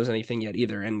knows anything yet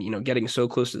either. And, getting so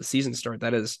close to the season start,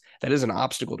 that is an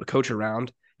obstacle to coach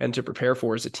around and to prepare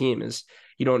for as a team. Is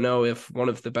you don't know if one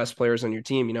of the best players on your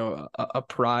team, a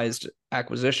prized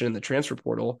acquisition in the transfer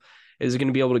portal, is going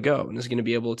to be able to go and is going to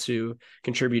be able to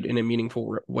contribute in a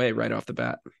meaningful way right off the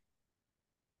bat.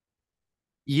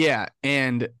 Yeah.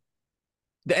 And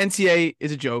the NCAA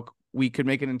is a joke. We could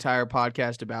make an entire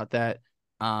podcast about that.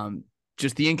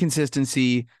 Just the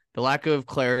inconsistency, the lack of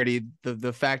clarity,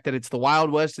 the fact that it's the Wild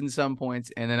West in some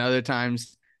points, and then other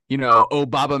times,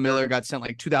 Baba Miller got sent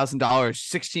like $2,000,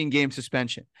 16-game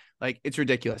suspension. Like, it's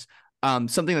ridiculous.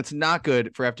 Something that's not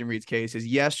good for Efton Reid's case is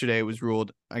yesterday it was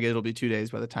ruled, I guess it'll be 2 days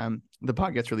by the time the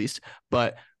pod gets released,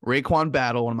 but Raekwon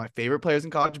Battle, one of my favorite players in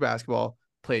college basketball,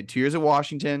 played 2 years at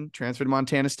Washington, transferred to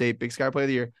Montana State, Big Sky Player of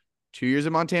the Year, 2 years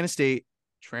at Montana State,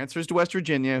 transfers to West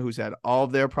Virginia, who's had all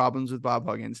of their problems with Bob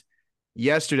Huggins.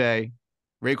 Yesterday,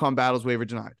 Raekwon Battle's waiver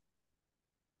denied.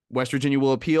 West Virginia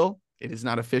will appeal. It is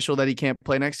not official that he can't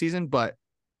play next season, but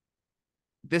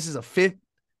this is a fifth.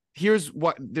 Here's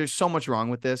what, there's so much wrong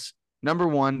with this. Number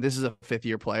one, this is a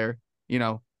 5th-year player.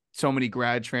 So many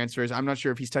grad transfers. I'm not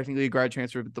sure if he's technically a grad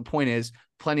transfer, but the point is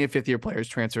plenty of 5th-year players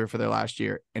transfer for their last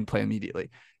year and play immediately.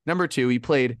 Number two, he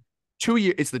played 2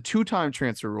 years. It's the 2-time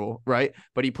transfer rule, right?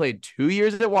 But he played 2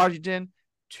 years at Washington,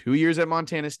 2 years at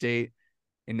Montana State,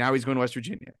 and now he's going to West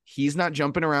Virginia. He's not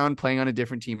jumping around playing on a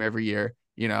different team every year.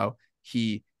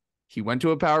 He went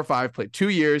to a Power 5, played 2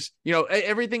 years.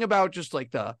 Everything about just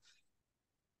like the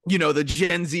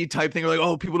Gen Z type thing, like,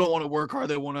 oh, people don't want to work hard.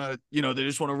 They want to, they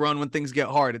just want to run when things get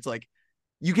hard. It's like,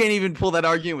 you can't even pull that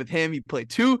argument with him. He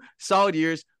played 2 solid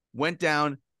years, went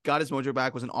down, got his mojo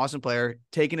back, was an awesome player,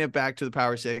 taking it back to the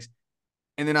Power 6,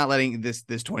 and they're not letting this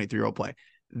 23-year-old play.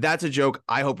 That's a joke.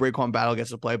 I hope Raekwon Battle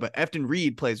gets to play, but Efton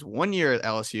Reid plays 1 year at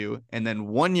LSU and then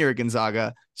 1 year at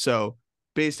Gonzaga. So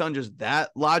based on just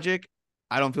that logic,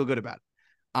 I don't feel good about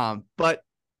it. But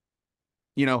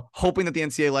hoping that the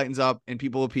NCAA lightens up and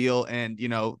people appeal and,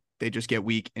 they just get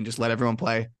weak and just let everyone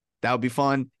play. That would be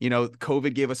fun.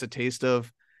 COVID gave us a taste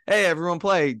of, hey, everyone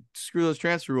play, screw those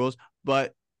transfer rules.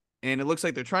 And it looks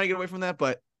like they're trying to get away from that,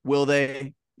 but will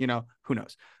they? Who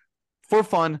knows? For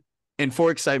fun and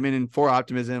for excitement and for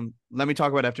optimism, let me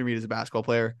talk about Efton Reid as a basketball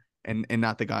player and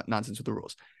not the nonsense with the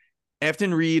rules.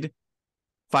 Efton Reid,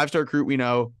 5-star recruit, we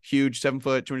know, huge, 7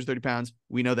 foot, 230 pounds.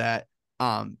 We know that.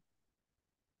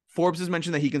 Forbes has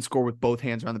mentioned that he can score with both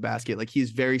hands around the basket. Like,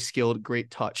 he's very skilled,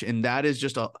 great touch. And that is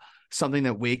just something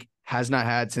that Wake has not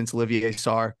had since Olivier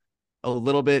Sarr. A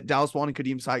little bit. Dallas Walton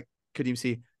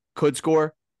could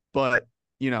score, but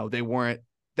they weren't.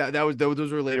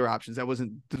 Those were later options. This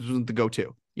wasn't the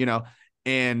go-to.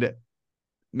 And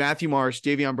Matthew Marsh,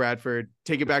 Davion Bradford,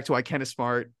 take it back to Ikena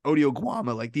Smart, Odio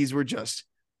Guama. Like, these were just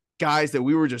guys that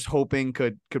we were just hoping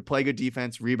could play good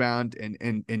defense, rebound,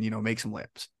 and make some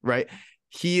layups, right?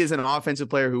 He is an offensive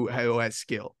player who has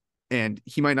skill, and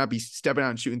he might not be stepping out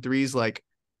and shooting threes like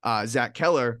Zach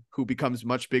Keller, who becomes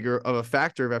much bigger of a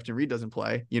factor if Efton Reid doesn't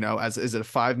play, as a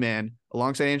 5-man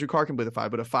alongside Andrew Carr can play the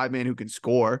 5, but a 5-man who can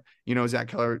score. Zach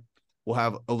Keller will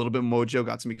have a little bit of mojo,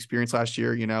 got some experience last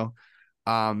year,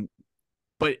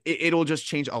 but it'll just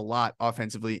change a lot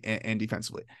offensively and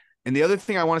defensively. And the other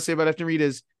thing I want to say about Efton Reid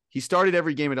is he started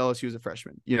every game at LSU as a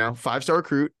freshman, 5-star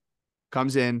recruit,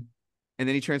 comes in, and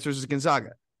then he transfers to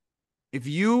Gonzaga. If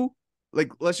you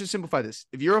like, let's just simplify this.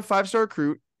 If you're a 5-star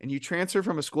recruit and you transfer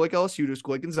from a school like LSU to a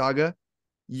school like Gonzaga,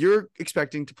 you're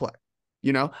expecting to play.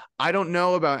 I don't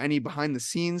know about any behind the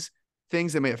scenes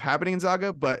things that may have happened in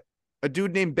Gonzaga, but a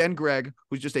dude named Ben Gregg,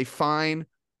 who's just a fine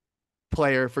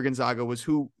player for Gonzaga, was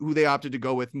who they opted to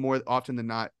go with more often than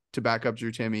not to back up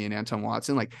Drew Timme and Anton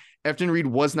Watson. Like, Efton Reid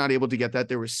was not able to get that.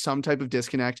 There was some type of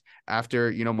disconnect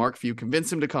after, Mark Few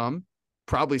convinced him to come,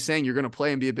 probably saying you're going to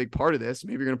play and be a big part of this.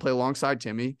 Maybe you're going to play alongside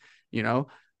Timme,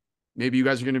 maybe you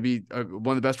guys are going to be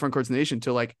one of the best front courts in the nation.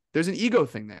 To like, there's an ego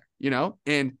thing there,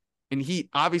 and he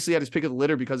obviously had his pick of the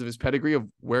litter because of his pedigree of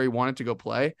where he wanted to go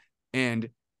play. And,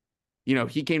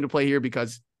 he came to play here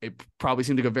because it probably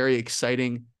seemed like a very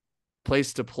exciting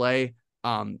place to play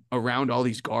around all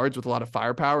these guards with a lot of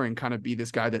firepower and kind of be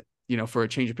this guy that, for a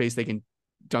change of pace, they can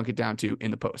dunk it down to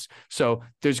in the post. So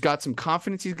there's got some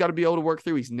confidence he's got to be able to work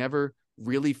through. He's never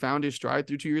really found his stride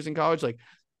through 2 years in college. Like,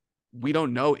 we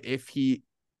don't know if he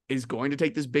is going to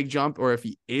take this big jump or if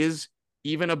he is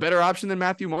even a better option than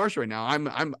Matthew Marsh right now.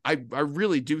 I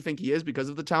really do think he is because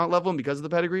of the talent level and because of the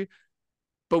pedigree.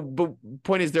 But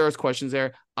point is, there is questions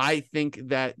there. I think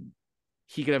that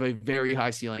he could have a very high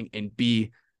ceiling and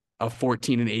be a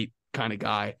 14-8 kind of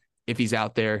guy if he's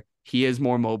out there. He is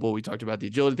more mobile. We talked about the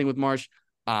agility thing with Marsh,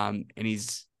 and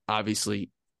he's obviously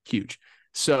huge.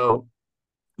 So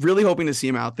really hoping to see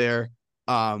him out there.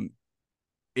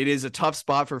 It is a tough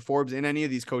spot for Forbes and any of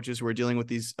these coaches who are dealing with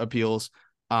these appeals.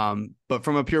 But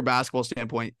from a pure basketball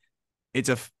standpoint,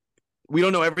 we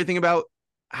don't know everything about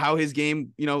how his game,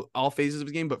 all phases of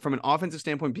his game, but from an offensive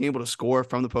standpoint, being able to score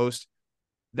from the post,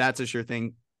 that's a sure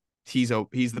thing. He's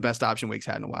the best option Wake's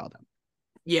had in a while now.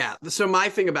 Yeah. So my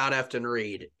thing about Efton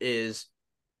Reid is,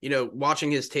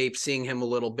 watching his tape, seeing him a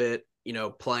little bit,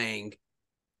 playing,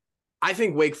 I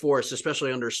think Wake Forest,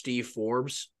 especially under Steve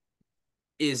Forbes,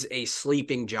 is a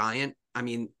sleeping giant. I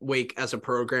mean, Wake as a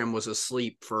program was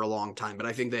asleep for a long time, but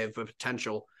I think they have the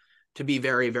potential to be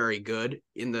very, very good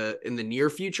in the near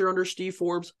future under Steve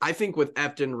Forbes. I think with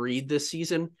Efton Reid this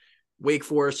season, Wake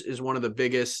Forest is one of the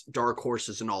biggest dark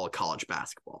horses in all of college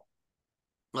basketball.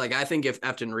 Like, I think if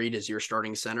Efton Reid is your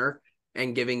starting center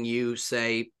and giving you,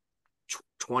 say,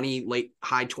 20 late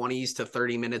high 20s to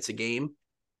 30 minutes a game,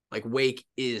 like, Wake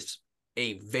is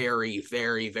a very,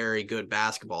 very, very good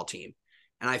basketball team.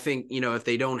 And I think, if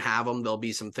they don't have them, there'll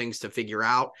be some things to figure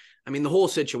out. I mean, the whole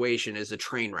situation is a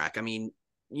train wreck. I mean,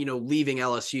 leaving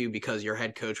LSU because your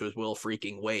head coach was Will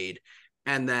freaking Wade.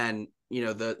 And then,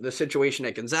 the situation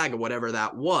at Gonzaga, whatever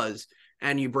that was,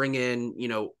 and you bring in,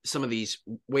 some of these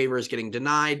waivers getting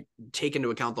denied, take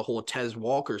into account the whole Tez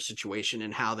Walker situation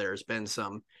and how there's been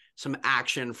some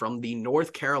action from the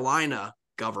North Carolina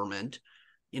government.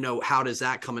 How does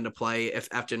that come into play if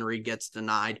Efton Reid gets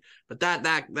denied? But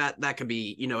that could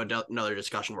be, another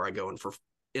discussion where I go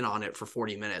in on it for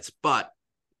 40 minutes. But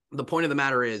the point of the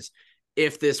matter is,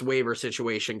 if this waiver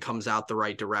situation comes out the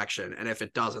right direction, and if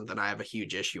it doesn't, then I have a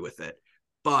huge issue with it.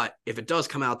 But if it does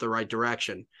come out the right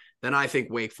direction, then I think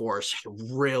Wake Forest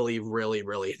really, really,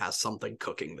 really has something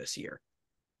cooking this year.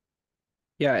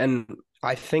 Yeah, and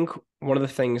I think one of the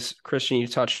things, Christian, you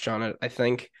touched on it, I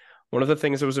think one of the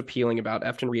things that was appealing about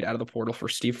Efton Reid out of the portal for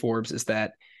Steve Forbes is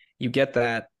that you get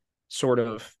that sort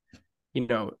of,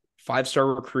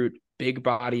 5-star recruit, big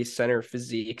body, center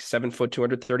physique, 7 foot,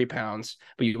 230 pounds,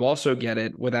 but you also get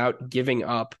it without giving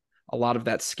up a lot of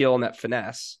that skill and that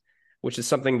finesse, which is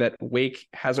something that Wake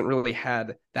hasn't really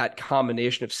had, that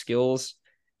combination of skills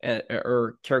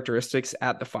or characteristics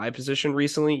at the 5 position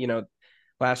recently.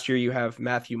 Last year you have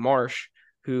Matthew Marsh,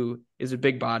 who is a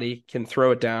big body, can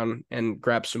throw it down and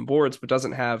grab some boards, but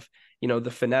doesn't have, the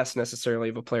finesse necessarily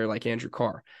of a player like Andrew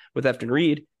Carr. With Efton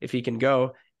Reid, if he can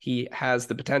go, he has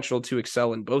the potential to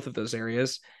excel in both of those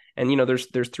areas. And,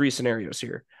 there's 3 scenarios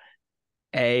here.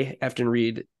 A, Efton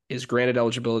Reid is granted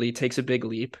eligibility, takes a big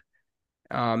leap,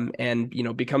 and,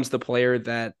 becomes the player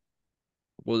that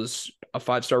was a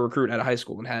 5-star recruit out of high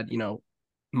school and had,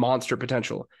 monster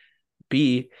potential.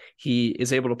 B, he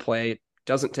is able to play,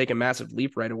 doesn't take a massive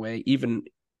leap right away.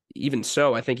 Even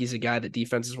so, I think he's a guy that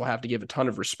defenses will have to give a ton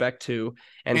of respect to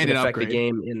and can affect the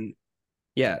game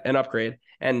an upgrade,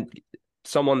 and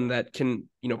someone that can,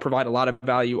 provide a lot of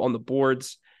value on the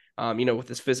boards, with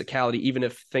his physicality, even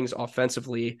if things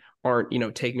offensively aren't,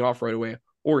 taking off right away.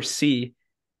 Or C,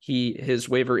 his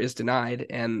waiver is denied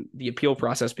and the appeal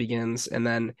process begins, and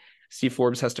then Steve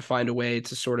Forbes has to find a way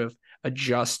to sort of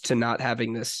adjust to not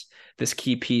having this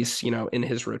key piece, in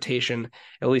his rotation,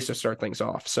 at least to start things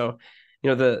off. So,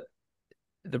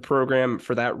 the program,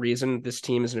 for that reason, this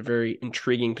team is in a very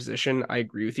intriguing position. I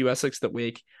agree with you, Essex, that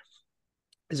Wake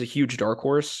is a huge dark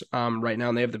horse right now,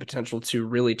 and they have the potential to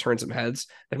really turn some heads.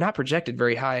 They're not projected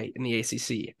very high in the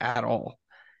ACC at all.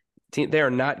 They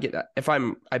are not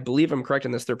I believe I'm correct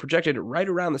in this. They're projected right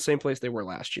around the same place they were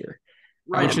last year,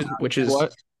 Right. which is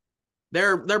what?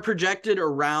 They're projected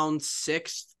around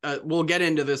sixth. We'll get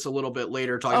into this a little bit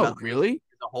later, talking about really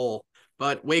the whole.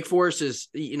 But Wake Forest is,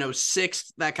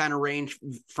 sixth, that kind of range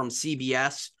from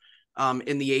CBS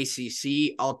in the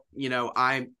ACC.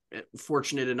 I'm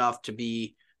fortunate enough to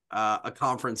be a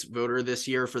conference voter this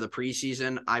year for the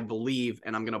preseason. I believe,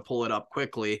 and I'm going to pull it up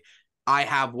quickly, I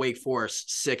have Wake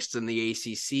Forest sixth in the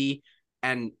ACC.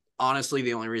 And honestly,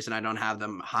 the only reason I don't have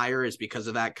them higher is because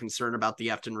of that concern about the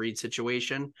Efton Reid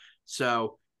situation.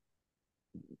 So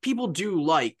people do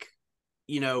like,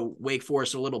 Wake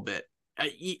Forest a little bit.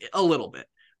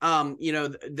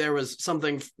 There was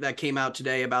something that came out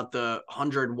today about the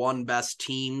 101 best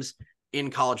teams in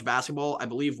college basketball. I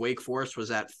believe Wake Forest was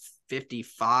at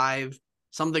 55,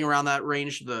 something around that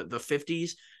range, the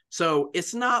 50s. So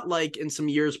it's not like in some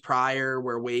years prior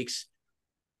where Wake's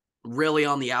really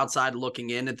on the outside looking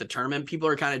in at the tournament. People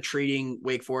are kind of treating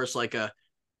Wake Forest like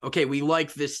okay, we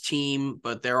like this team,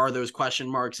 but there are those question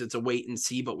marks. It's a wait and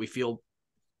see, but we feel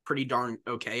pretty darn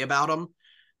okay about them.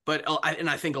 But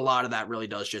I think a lot of that really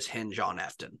does just hinge on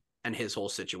Efton and his whole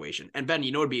situation. And Ben,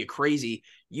 it'd be a crazy,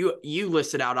 you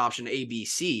listed out option A, B,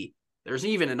 C. There's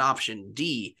even an option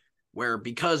D where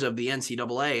because of the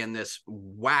NCAA and this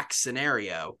whack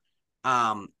scenario,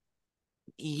 they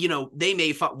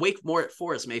may Wake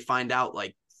Forest may find out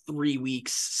like 3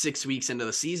 weeks, 6 weeks into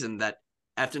the season that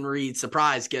Efton Reid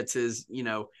surprise gets his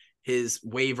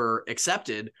waiver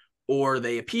accepted, or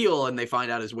they appeal and they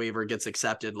find out his waiver gets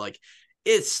accepted. Like,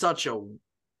 it's such a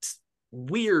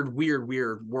weird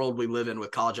world we live in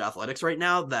with college athletics right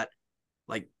now that,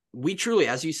 like, we truly,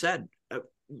 as you said,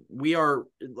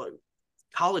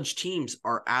 college teams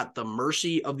are at the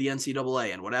mercy of the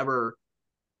NCAA and whatever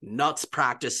nuts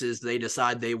practices they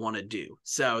decide they want to do.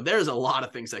 So there's a lot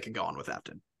of things that could go on with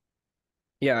Efton.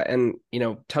 Yeah, and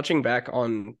touching back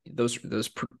on those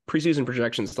preseason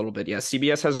projections a little bit, yeah,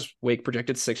 CBS has Wake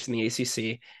projected sixth in the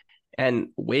ACC, and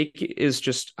Wake is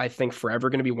just, I think,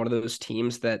 forever going to be one of those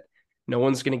teams that no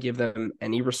one's going to give them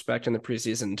any respect in the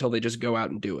preseason until they just go out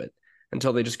and do it,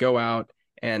 until they just go out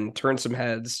and turn some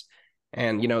heads.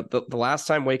 And the last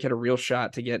time Wake had a real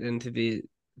shot to get into the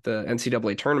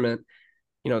NCAA tournament,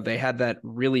 they had that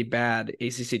really bad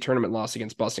ACC tournament loss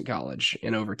against Boston College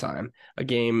in overtime, a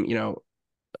game,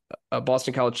 a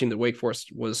Boston College team that Wake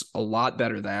Forest was a lot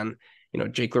better than.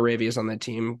 Jake LaRavia is on that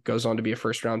team, goes on to be a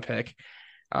first-round pick.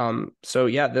 So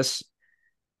yeah,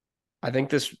 I think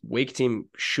this Wake team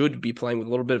should be playing with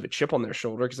a little bit of a chip on their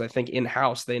shoulder, because I think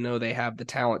in-house they know they have the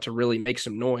talent to really make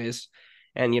some noise.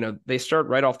 And they start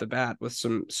right off the bat with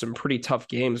some pretty tough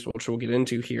games, which we'll get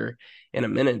into here in a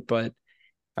minute. But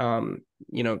I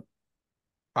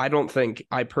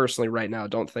personally right now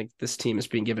don't think this team is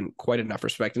being given quite enough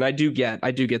respect. And I do get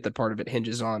that part of it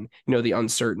hinges on, the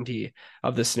uncertainty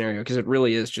of this scenario, because it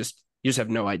really is you just have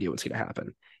no idea what's going to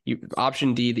happen.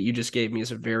 Option D that you just gave me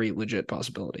is a very legit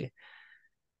possibility.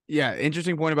 Yeah.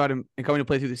 Interesting point about him and coming to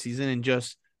play through the season, and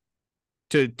just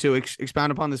to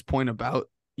expound upon this point about,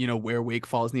 where Wake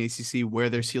falls in the ACC, where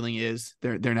their ceiling is,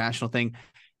 their national thing.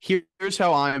 Here's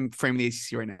how I'm framing the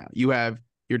ACC right now. You have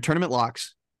your tournament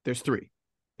locks. There's three.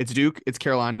 It's Duke, it's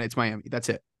Carolina, it's Miami. That's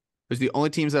it. Those are the only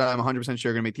teams that I'm 100%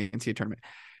 sure are going to make the NCAA tournament.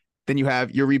 Then you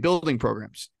have your rebuilding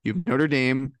programs. You have Notre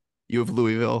Dame, you have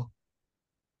Louisville,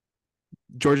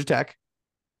 Georgia Tech,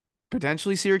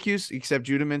 potentially Syracuse, except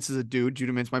Judah Mintz is a dude.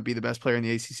 Judah Mintz might be the best player in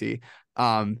the ACC.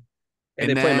 And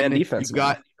they play man defense.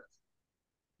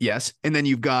 Yes. And then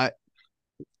you've got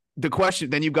the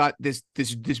question. Then you've got this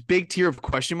big tier of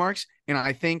question marks. And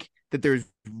I think that there's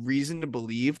reason to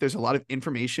believe, there's a lot of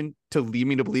information to lead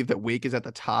me to believe that Wake is at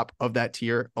the top of that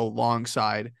tier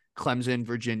alongside Clemson,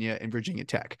 Virginia, and Virginia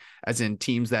Tech, as in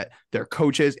teams that their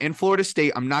coaches, and Florida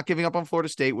State. I'm not giving up on Florida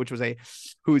State,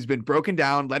 who's been broken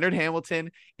down. Leonard Hamilton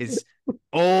is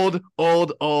old,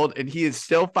 and he is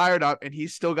still fired up, and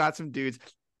he's still got some dudes.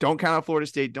 Don't count out Florida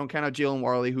State. Don't count out Jalen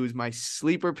Warley, who's my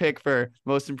sleeper pick for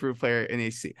most improved player in the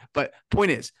ACC. But point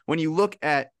is, when you look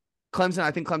at Clemson, I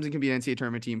think Clemson can be an NCAA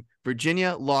tournament team.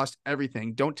 Virginia lost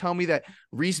everything. Don't tell me that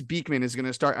Reese Beekman is going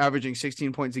to start averaging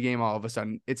 16 points a game all of a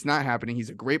sudden. It's not happening. He's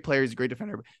a great player. He's a great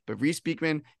defender. But Reese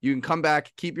Beekman, you can come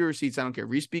back, keep your receipts. I don't care.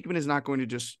 Reese Beekman is not going to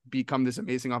just become this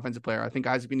amazing offensive player. I think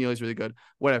Isaac Neal is really good.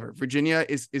 Whatever. Virginia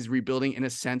is rebuilding in a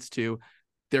sense too.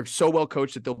 They're so well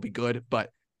coached that they'll be good,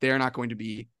 but they're not going to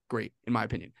be great, in my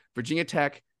opinion. Virginia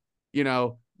Tech,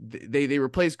 they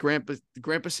replaced Grant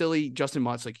Basile, Justin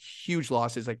Mutz, like huge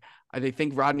losses. Like they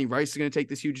think Rodney Rice is going to take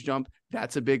this huge jump.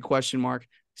 That's a big question mark.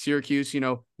 Syracuse,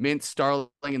 Mintz, Starling,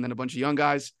 and then a bunch of young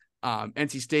guys.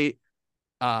 NC State,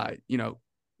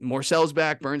 Morcell's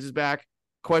back, Burns is back.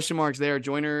 Question marks there.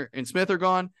 Joyner and Smith are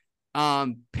gone.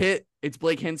 Pitt, it's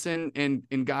Blake Hinson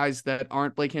and guys that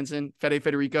aren't Blake Hinson, Fede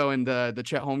Federico and the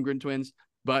Chet Holmgren twins.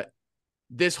 But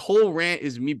this whole rant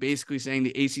is me basically saying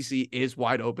the ACC is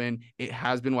wide open. It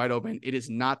has been wide open. It is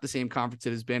not the same conference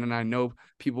it has been. And I know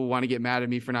people want to get mad at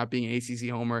me for not being an ACC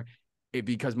homer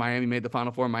because Miami made the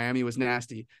Final Four. Miami was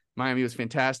nasty. Miami was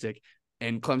fantastic.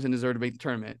 And Clemson deserved to make the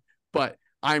tournament. But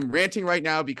I'm ranting right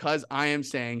now because I am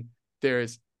saying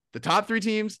there's the top 3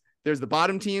 teams, there's the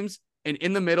bottom teams, and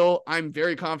in the middle, I'm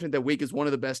very confident that Wake is one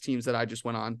of the best teams that I just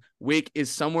went on. Wake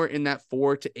is somewhere in that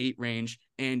 4 to 8 range.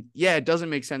 And yeah, it doesn't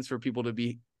make sense for people to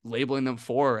be labeling them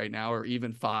 4 right now or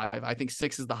even 5. I think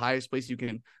 6 is the highest place you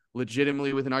can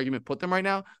legitimately, with an argument, put them right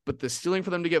now. But the ceiling for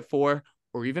them to get 4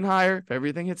 or even higher, if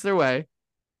everything hits their way,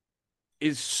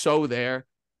 is so there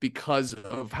because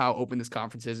of how open this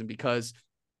conference is and because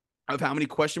of how many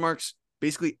question marks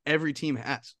basically every team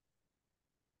has.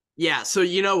 Yeah, so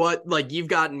you know what? Like, you've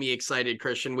gotten me excited,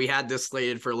 Christian. We had this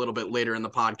slated for a little bit later in the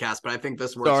podcast, but I think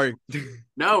this works. Sorry.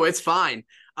 No, it's fine.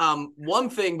 One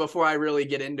thing before I really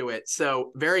get into it.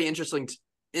 So very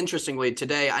interestingly,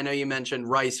 today, I know you mentioned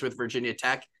Rice with Virginia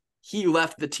Tech. He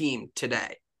left the team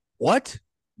today. What?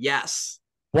 Yes.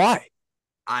 Why?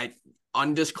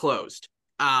 Undisclosed.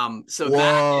 So Whoa.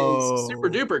 that is super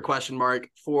duper question mark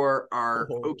for our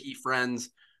Hokie friends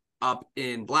up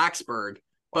in Blacksburg.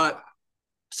 But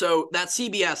so that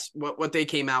CBS, what they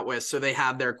came out with, so they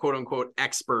have their quote unquote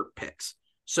expert picks.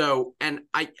 So, and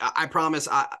I promise,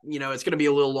 it's going to be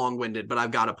a little long winded, but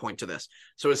I've got to point to this.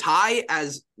 So as high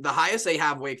as the highest they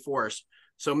have Wake Forest.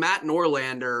 So Matt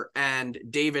Norlander and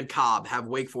David Cobb have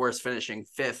Wake Forest finishing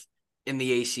 5th in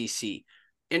the ACC.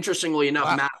 Interestingly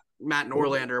enough, Wow. Matt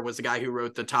Norlander was the guy who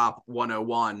wrote the top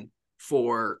 101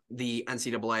 for the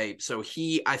NCAA. So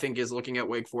he, I think, is looking at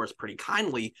Wake Forest pretty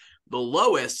kindly. The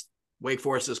lowest Wake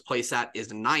Forest is placed at is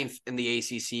 9th in the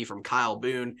ACC from Kyle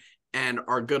Boone and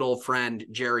our good old friend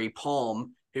Jerry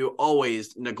Palm, who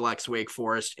always neglects Wake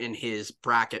Forest in his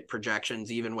bracket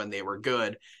projections, even when they were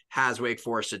good, has Wake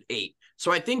Forest at 8.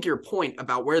 So I think your point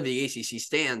about where the ACC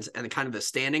stands and kind of the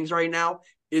standings right now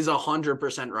is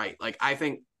 100% right. Like, I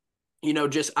think,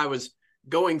 I was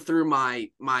going through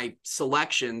my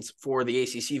selections for the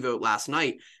ACC vote last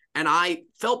night, and I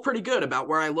felt pretty good about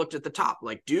where I looked at the top,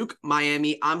 like Duke,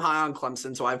 Miami. I'm high on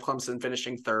Clemson, so I have Clemson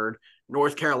finishing 3rd,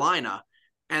 North Carolina.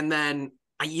 And then,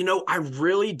 I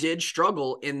really did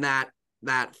struggle in that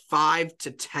 5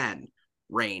 to 10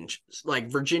 range.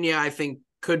 Like Virginia, I think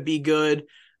could be good.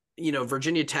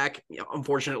 Virginia Tech,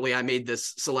 unfortunately, I made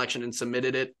this selection and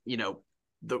submitted it,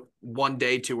 the one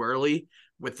day too early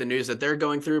with the news that they're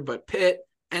going through. But Pitt,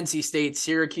 NC State,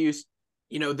 Syracuse,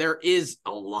 there is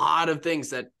a lot of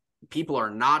things that people are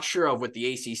not sure of with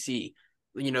the ACC,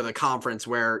 the conference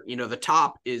where, the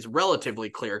top is relatively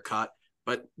clear cut,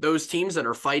 but those teams that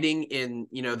are fighting in,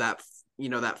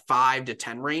 that 5 to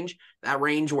 10 range, that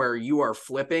range where you are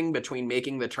flipping between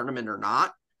making the tournament or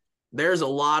not, there's a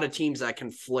lot of teams that can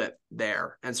flip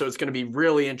there. And so it's going to be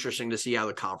really interesting to see how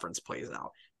the conference plays out.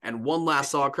 And one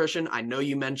last thought, Christian, I know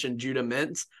you mentioned Judah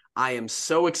Mintz. I am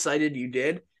so excited you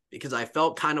did, because I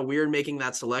felt kind of weird making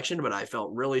that selection, but I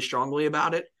felt really strongly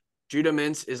about it. Judah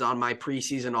Mintz is on my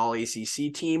preseason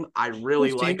All-ACC team. I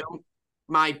really like him.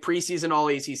 My preseason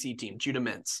All-ACC team, Judah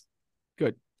Mintz.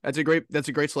 Good. That's a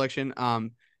great selection.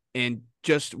 And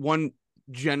just one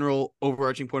general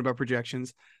overarching point about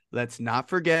projections. Let's not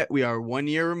forget we are 1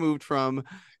 year removed from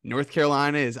North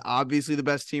Carolina is obviously the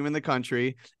best team in the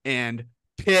country, and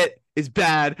Pitt is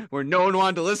bad, where no one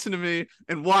wanted to listen to me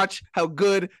and watch how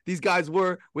good these guys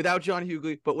were without John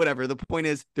Hughley. But whatever. The point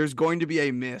is, there's going to be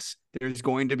a miss. There's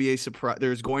going to be a surprise.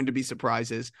 There's going to be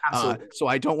surprises. So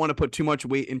I don't want to put too much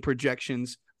weight in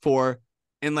projections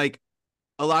and like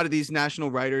a lot of these national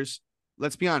writers.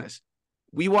 Let's be honest.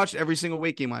 We watched every single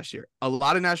Wake game last year. A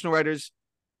lot of national writers,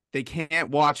 they can't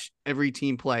watch every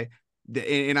team play.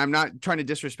 And I'm not trying to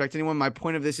disrespect anyone. My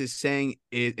point of this is saying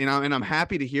is, and I'm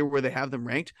happy to hear where they have them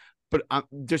ranked, but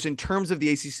just in terms of the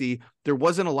ACC, there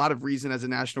wasn't a lot of reason as a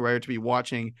national writer to be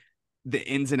watching the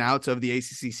ins and outs of the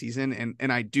ACC season.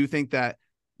 And I do think that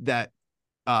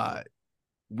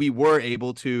we were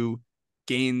able to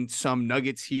gain some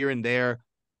nuggets here and there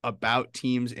about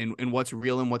teams and what's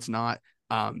real and what's not.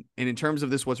 And in terms of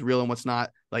this, what's real and what's not,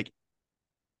 like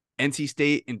NC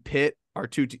State and Pitt are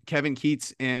two, Kevin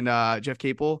Keats and Jeff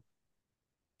Capel.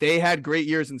 They had great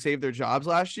years and saved their jobs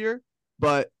last year,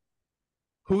 but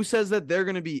who says that they're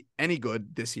going to be any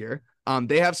good this year?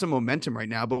 They have some momentum right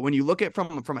now, but when you look at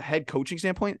from a head coaching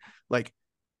standpoint, like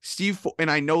Steve, and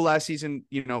I know last season,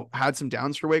 had some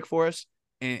downs for Wake Forest,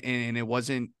 and it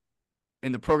wasn't,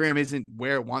 and the program isn't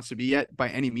where it wants to be yet by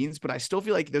any means, but I still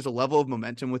feel like there's a level of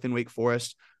momentum within Wake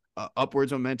Forest,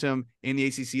 upwards momentum in the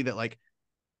ACC that, like,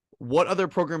 what other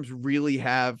programs really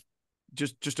have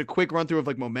just a quick run through of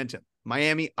like momentum.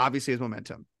 Miami obviously has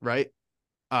momentum, right?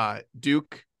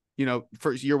 Duke,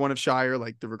 first year one of Shire,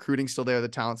 like the recruiting's still there, the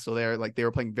talent's still there. Like they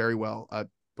were playing very well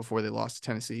before they lost to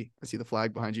Tennessee. I see the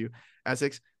flag behind you.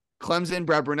 Essex, Clemson,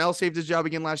 Brad Brunell saved his job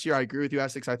again last year. I agree with you,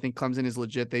 Essex. I think Clemson is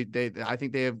legit. I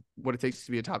think they have what it takes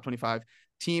to be a top 25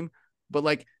 team. But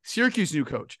like Syracuse, new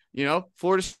coach,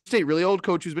 Florida State, really old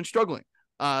coach who's been struggling.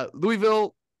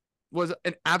 Louisville was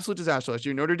an absolute disaster last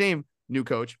year. Notre Dame, new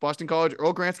coach. Boston College,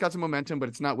 Earl Grant's got some momentum, but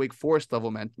it's not Wake Forest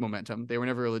level momentum. They were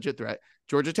never a legit threat.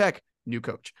 Georgia Tech, new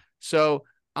coach. So,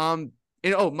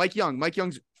 Mike Young. Mike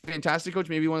Young's fantastic coach,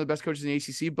 maybe one of the best coaches in the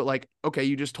ACC. But like, okay,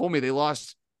 you just told me they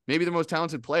lost maybe the most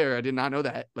talented player. I did not know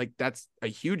that. Like, that's a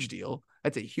huge deal.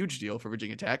 That's a huge deal for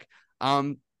Virginia Tech.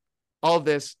 All of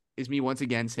this is me once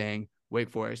again saying Wake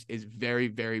Forest is very,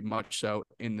 very much so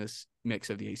in this mix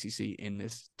of the ACC in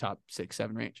this top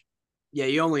 6-7 range. Yeah,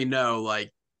 you only know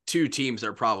like two teams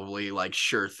are probably like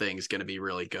sure things going to be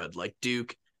really good, like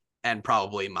Duke and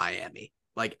probably Miami.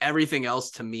 Like everything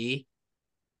else to me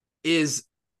is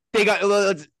they got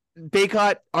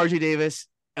Baycott, RJ Davis,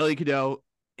 Ellie Cadeau,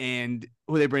 and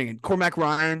who they bring in Cormac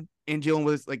Ryan and dealing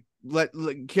with like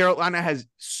Carolina has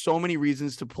so many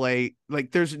reasons to play.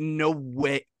 Like there's no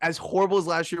way, as horrible as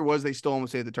last year was, they still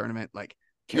almost made the tournament. Like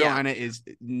Carolina is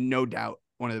no doubt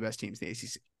one of the best teams in the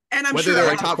ACC. And I'm whether sure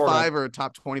they're a top 5 or a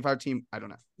top 25 team, I don't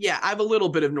know. Yeah, I have a little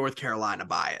bit of North Carolina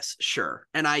bias, sure.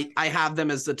 And I have them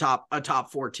as a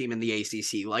top 4 team in the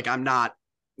ACC. Like I'm not,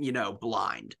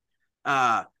 blind.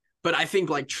 But I think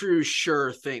like true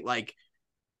sure thing, like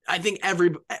I think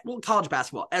college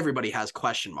basketball, everybody has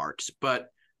question marks, but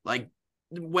like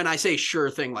when I say sure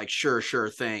thing, like sure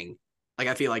thing, like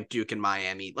I feel like Duke and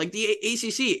Miami, like the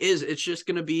ACC it's just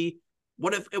going to be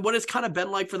what it's kind of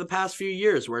been like for the past few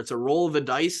years, where it's a roll of the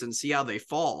dice and see how they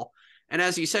fall. And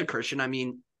as you said, Christian, I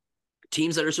mean,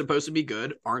 teams that are supposed to be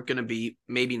good aren't going to be,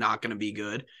 maybe not going to be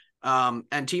good.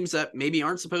 And teams that maybe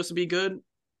aren't supposed to be good,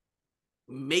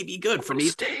 may be good. For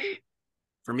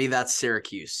me, that's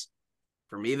Syracuse.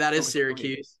 For me, that is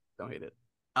Syracuse. Don't hate it.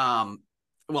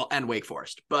 Well, and Wake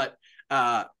Forest, but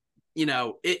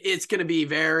it's going to be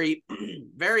very,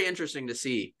 very interesting to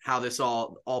see how this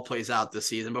all plays out this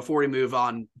season. Before we move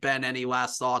on, Ben, any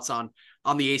last thoughts on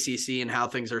the ACC and how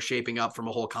things are shaping up from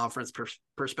a whole conference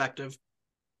perspective?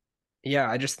 Yeah,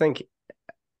 I think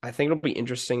it'll be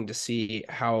interesting to see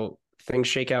how things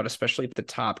shake out, especially at the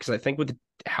top, because I think with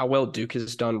how well Duke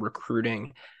has done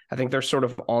recruiting, I think they're sort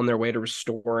of on their way to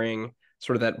restoring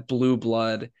sort of that blue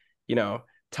blood,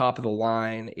 top of the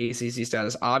line ACC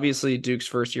status. Obviously, Duke's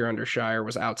first year under Shire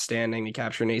was outstanding. They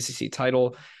captured an ACC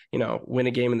title, win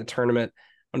a game in the tournament.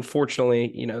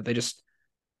 Unfortunately, they just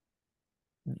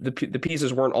the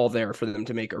pieces weren't all there for them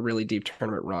to make a really deep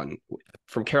tournament run.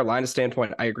 From Carolina's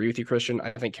standpoint, I agree with you, Christian.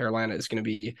 I think Carolina is going to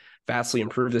be vastly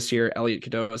improved this year. Elliot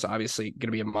Cadeau is obviously going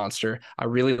to be a monster. I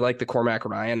really like the Cormac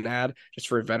Ryan ad just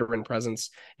for a veteran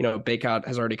presence. Baycott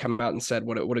has already come out and said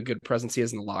what a good presence he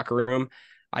is in the locker room.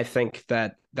 I think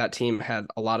that team had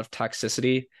a lot of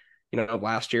toxicity,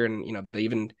 last year, and they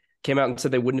even came out and said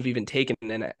they wouldn't have even taken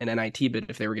an NIT bid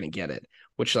if they were going to get it,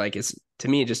 which like is to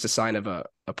me just a sign of a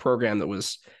program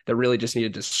that really just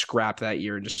needed to scrap that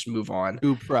year and just move on.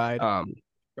 Ooh, pride.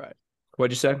 Pride.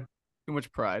 What'd you say? Too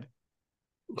much pride.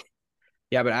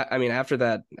 Yeah, but I mean, after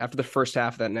the first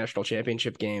half of that national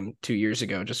championship game 2 years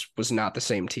ago, just was not the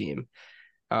same team.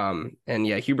 And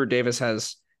yeah, Hubert Davis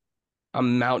has a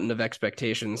mountain of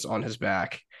expectations on his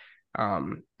back.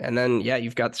 And then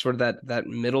you've got sort of that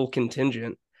middle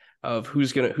contingent of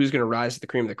who's gonna rise to the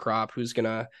cream of the crop, who's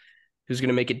gonna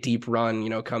make a deep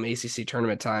run, come ACC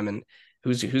tournament time, and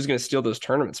who's gonna steal those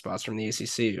tournament spots from the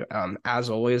ACC. As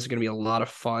always, gonna be a lot of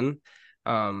fun.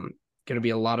 Gonna be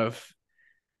a lot of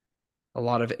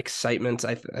excitement.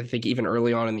 I think even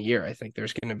early on in the year, I think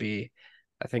there's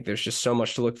just so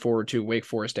much to look forward to, Wake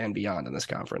Forest and beyond in this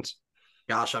conference.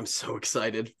 Gosh, I'm so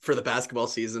excited for the basketball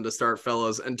season to start,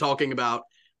 fellas. And talking about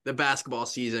the basketball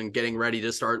season getting ready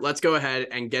to start, let's go ahead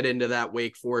and get into that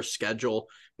Wake Forest schedule.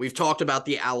 We've talked about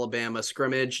the Alabama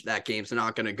scrimmage. That game's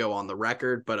not going to go on the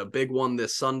record, but a big one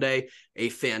this Sunday, a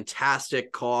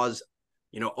fantastic cause.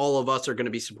 All of us are going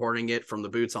to be supporting it from the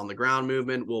Boots on the Ground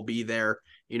movement. We'll be there,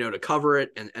 to cover it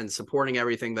and supporting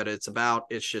everything that it's about.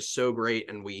 It's just so great.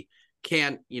 And we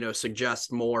can't,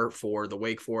 suggest more for the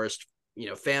Wake Forest,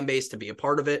 fan base to be a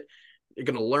part of it. You're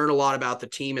going to learn a lot about the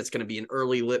team. It's going to be an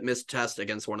early litmus test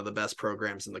against one of the best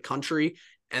programs in the country.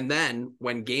 And then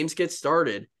when games get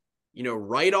started,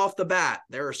 right off the bat,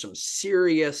 there are some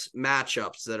serious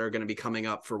matchups that are going to be coming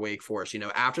up for Wake Forest.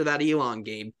 After that Elon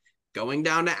game, going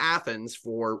down to Athens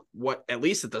for what, at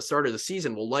least at the start of the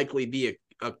season, will likely be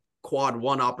a quad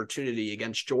one opportunity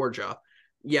against Georgia.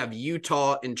 You have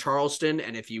Utah in Charleston,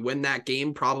 and if you win that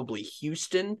game, probably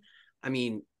Houston. I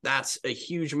mean, that's a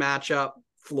huge matchup.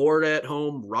 Florida at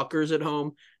home, Rutgers at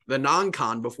home. The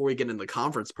non-con, before we get into the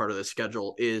conference part of the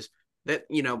schedule, is that,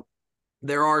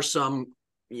 there are some,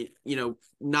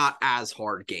 not as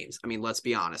hard games. I mean, let's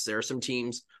be honest. There are some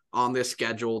teams on this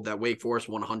schedule that Wake Forest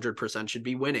 100% should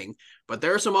be winning, but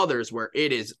there are some others where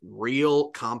it is real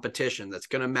competition that's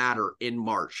going to matter in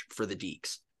March for the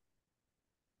Deeks.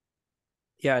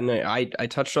 Yeah, no, I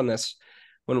touched on this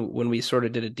when we sort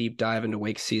of did a deep dive into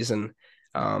Wake's season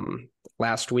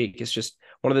last week. It's just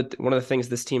one of the things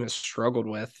this team has struggled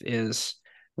with is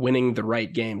winning the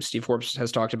right games. Steve Forbes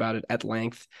has talked about it at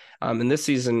length. And this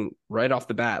season, right off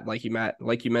the bat, like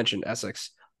you mentioned, Essex,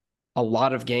 a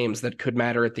lot of games that could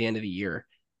matter at the end of the year.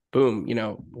 Boom,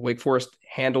 Wake Forest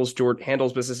handles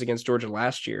business against Georgia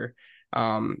last year.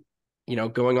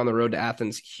 Going on the road to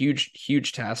Athens,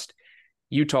 huge test.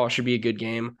 Utah should be a good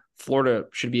game. Florida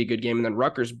should be a good game. And then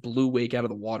Rutgers blew Wake out of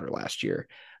the water last year.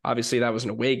 Obviously, that was an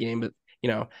away game, but,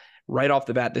 right off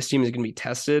the bat, this team is going to be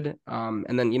tested.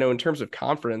 And then, in terms of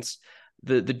conference,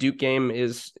 the Duke game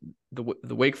is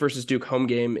the Wake versus Duke home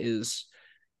game is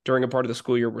during a part of the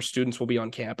school year where students will be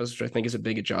on campus, which I think is a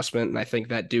big adjustment. And I think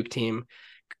that Duke team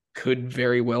could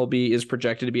very well is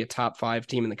projected to be a top 5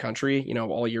 team in the country,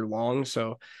 all year long.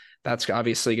 So that's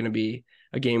obviously going to be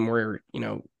a game where,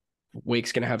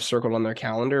 Wake's going to have circled on their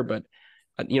calendar, but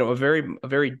a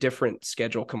very different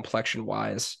schedule complexion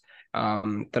wise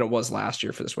than it was last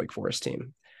year for this Wake Forest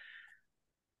team.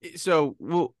 So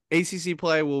ACC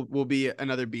play will be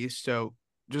another beast. So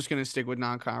just going to stick with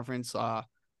non-conference.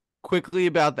 Quickly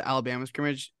about the Alabama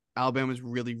scrimmage. Alabama's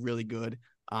really, really good.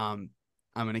 I'm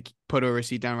going to put a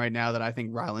receipt down right now that I think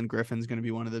Ryland Griffin's going to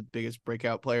be one of the biggest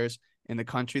breakout players in the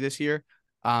country this year.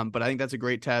 But I think that's a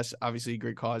great test. Obviously, a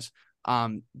great cause.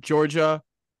 Georgia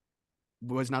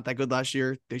was not that good last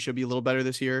year. They should be a little better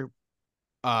this year.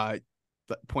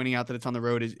 But pointing out that it's on the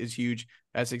road is huge.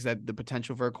 Essex had the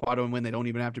potential for a quad one win. They don't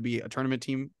even have to be a tournament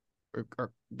team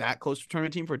or that close to a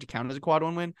tournament team for it to count as a quad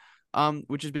one win,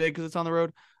 which is big because it's on the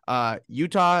road.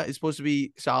 Utah is supposed to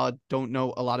be solid. Don't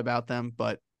know a lot about them,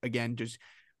 but again, just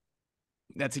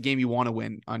that's a game you want to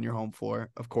win on your home floor,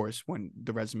 of course, when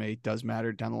the resume does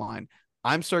matter down the line.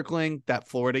 I'm circling that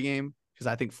Florida game because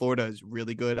I think Florida is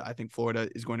really good. I think Florida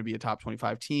is going to be a top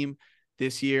 25 team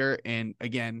this year. And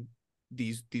again,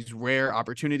 these rare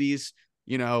opportunities,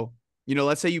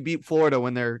 let's say you beat Florida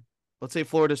when let's say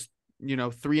Florida's,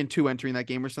 3-2 entering that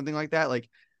game or something like that. Like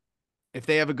if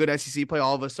they have a good SEC play,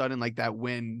 all of a sudden, like that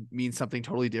win means something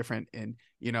totally different. And,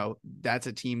 that's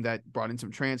a team that brought in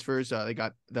some transfers. They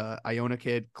got the Iona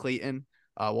kid, Clayton,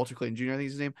 Walter Clayton Jr., I think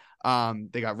is his name.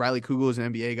 They got Riley Kugel as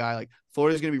an NBA guy. Like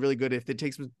Florida's going to be really good if it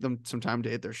takes them some time to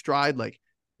hit their stride. Like,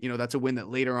 that's a win that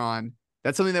later on,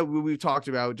 that's something that we've talked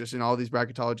about just in all these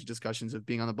bracketology discussions of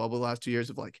being on the bubble the last 2 years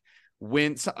of like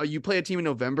when you play a team in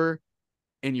November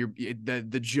and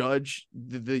the judge,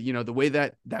 the way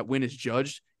that win is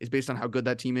judged is based on how good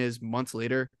that team is months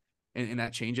later. And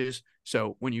that changes.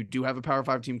 So when you do have a Power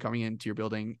 5 team coming into your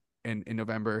building in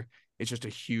November, it's just a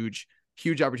huge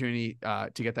opportunity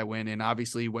to get that win. And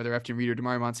obviously whether Efton Reid or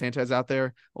Damari Monsanto is out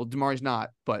there, well, Damari's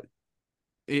not, but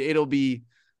it'll be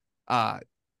it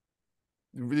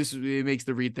makes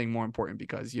the Reid thing more important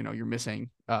because, you're missing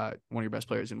one of your best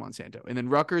players in Monsanto. And then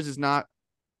Rutgers is not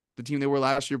the team they were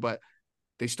last year, but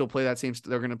they still play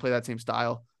they're going to play that same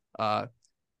style.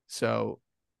 So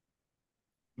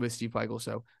with Steve Peichel.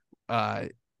 So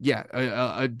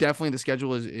definitely the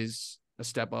schedule is a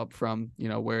step up from,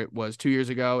 where it was 2 years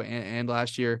ago and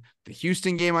last year. The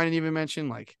Houston game, I didn't even mention,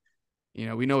 like,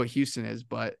 we know what Houston is,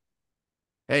 but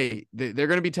hey, they're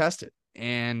going to be tested.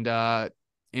 And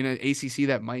in an ACC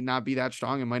that might not be that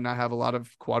strong and might not have a lot of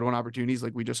quad one opportunities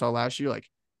like we just saw last year, like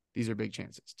these are big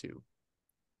chances to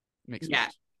make some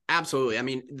moves. Absolutely. I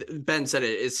mean, Ben said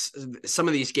it's some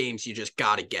of these games you just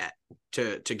got to get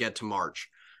to get to March.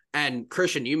 And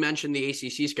Christian, you mentioned the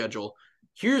ACC schedule.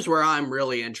 Here's where I'm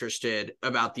really interested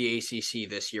about the ACC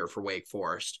this year for Wake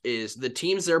Forest is the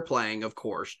teams they're playing, of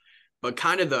course, but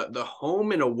kind of the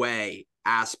home and away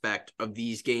aspect of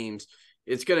these games.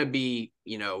 It's going to be,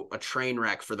 a train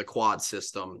wreck for the quad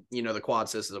system. The quad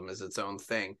system is its own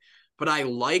thing. but I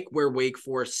like where Wake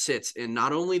Forest sits in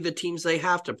not only the teams they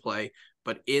have to play,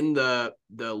 but in the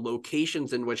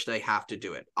locations in which they have to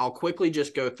do it. I'll quickly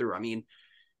just go through. I mean,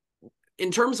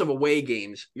 in terms of away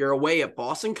games, you're away at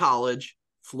Boston College,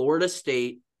 Florida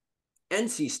State,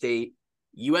 NC State,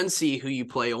 UNC, who you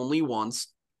play only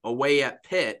once, away at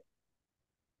Pitt,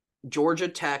 Georgia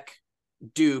Tech,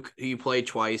 Duke, who you play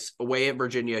twice, away at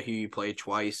Virginia, who you play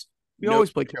twice. We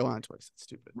always play Carolina twice. That's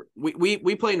stupid.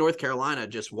 We play North Carolina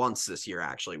just once this year,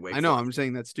 actually. I know. I'm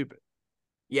saying that's stupid.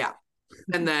 Yeah.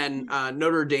 And then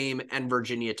Notre Dame and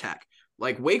Virginia Tech.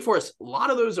 Like Wake Forest, a lot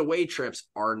of those away trips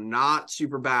are not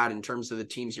super bad in terms of the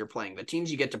teams you're playing. The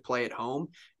teams you get to play at home,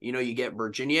 you get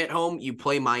Virginia at home. You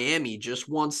play Miami just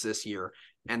once this year,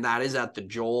 and that is at the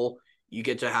Joel. You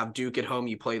get to have Duke at home.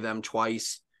 You play them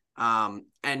twice.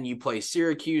 And you play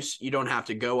Syracuse. You don't have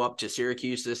to go up to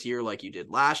Syracuse this year like you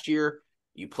did last year.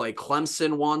 You play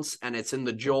Clemson once, and it's in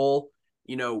the Joel.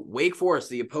 Wake Forest,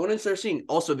 the opponents they're seeing,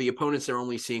 also the opponents they're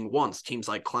only seeing once. Teams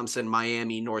like Clemson,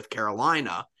 Miami, North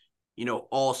Carolina,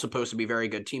 all supposed to be very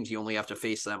good teams. You only have to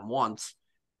face them once.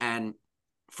 And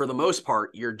for the most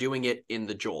part, you're doing it in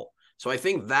the Joel. So I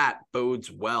think that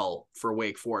bodes well for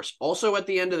Wake Forest. Also, at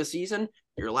the end of the season,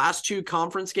 your last 2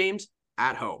 conference games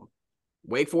at home.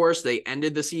 Wake Forest, they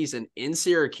ended the season in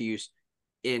Syracuse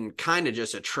in kind of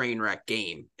just a train wreck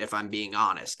game, if I'm being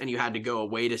honest. And you had to go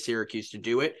away to Syracuse to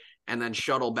do it and then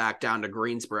shuttle back down to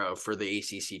Greensboro for the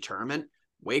ACC tournament.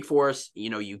 Wake Forest,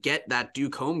 you get that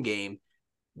Duke home game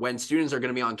when students are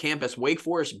going to be on campus. Wake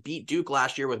Forest beat Duke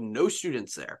last year with no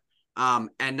students there.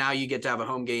 And now you get to have a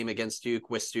home game against Duke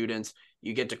with students.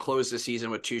 You get to close the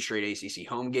season with 2 straight ACC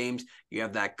home games. You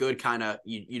have that good kind of,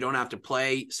 you don't have to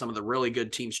play some of the really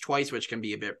good teams twice, which can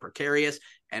be a bit precarious.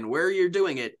 And where you're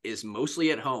doing it is mostly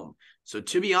at home. So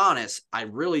to be honest, I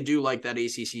really do like that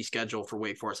ACC schedule for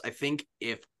Wake Forest. I think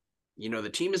if, the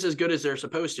team is as good as they're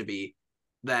supposed to be,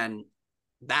 then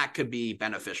that could be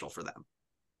beneficial for them.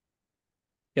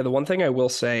 Yeah, the one thing I will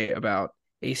say about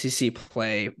ACC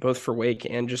play, both for Wake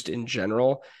and just in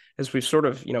general, is we've sort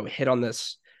of, hit on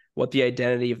this, what the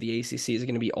identity of the ACC is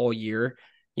going to be all year.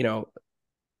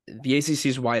 The ACC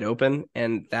is wide open,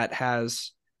 and that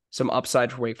has some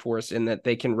upside for Wake Forest in that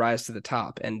they can rise to the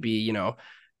top and be,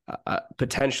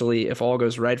 potentially, if all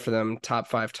goes right for them, top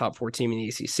 5, top 4 team in the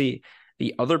ACC.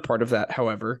 The other part of that,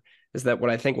 however, is that what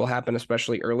I think will happen,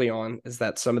 especially early on, is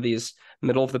that some of these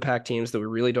middle of the pack teams that we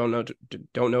really don't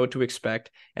know what to expect,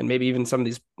 and maybe even some of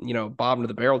these, bottom of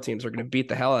the barrel teams are going to beat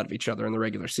the hell out of each other in the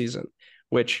regular season,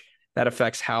 which that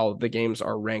affects how the games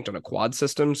are ranked on a quad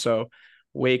system. So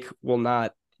Wake will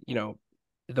not,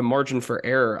 the margin for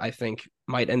error, I think,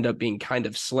 might end up being kind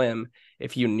of slim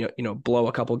if you blow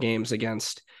a couple games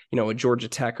against, a Georgia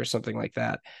Tech or something like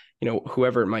that,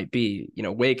 whoever it might be.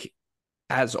 Wake,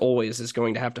 as always, is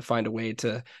going to have to find a way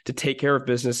to take care of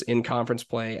business in conference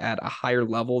play at a higher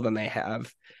level than they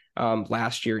have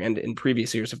last year and in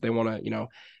previous years if they want to,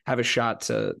 have a shot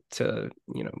to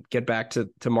get back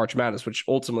to March Madness, which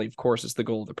ultimately, of course, is the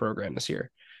goal of the program this year.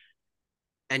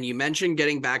 And you mentioned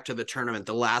getting back to the tournament.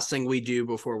 The last thing we do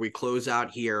before we close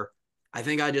out here, I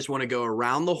think I just want to go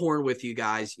around the horn with you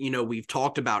guys. We've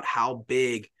talked about how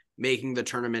big making the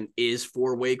tournament is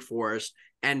for Wake Forest.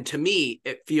 And to me,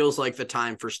 it feels like the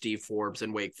time for Steve Forbes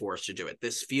and Wake Forest to do it.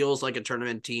 This feels like a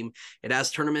tournament team. It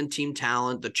has tournament team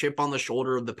talent, the chip on the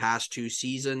shoulder of the past 2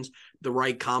 seasons, the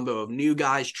right combo of new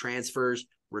guys, transfers,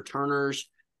 returners.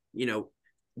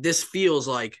 This feels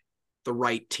like the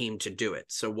right team to do it.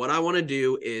 So what I want to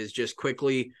do is just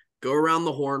quickly go around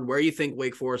the horn where you think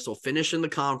Wake Forest will finish in the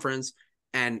conference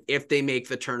and if they make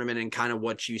the tournament and kind of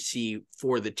what you see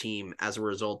for the team as a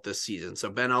result this season. So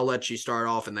Ben, I'll let you start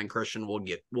off and then Christian,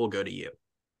 we'll go to you.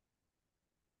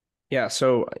 Yeah.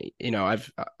 So,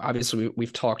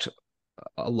 we've talked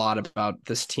a lot about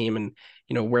this team and,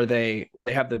 where they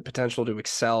have the potential to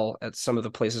excel at some of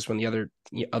the places when the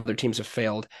other teams have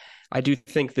failed. I do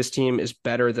think this team is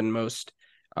better than most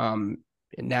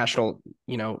national,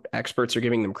 experts are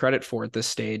giving them credit for at this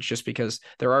stage, just because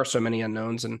there are so many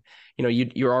unknowns and,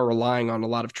 you are relying on a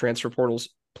lot of transfer portals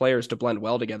players to blend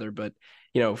well together. But,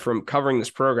 from covering this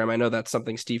program, I know that's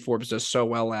something Steve Forbes does so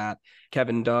well at.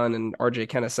 Kevin Dunn and RJ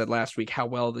Kenneth said last week how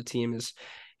well the team is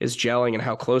gelling and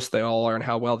how close they all are and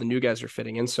how well the new guys are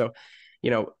fitting in. So,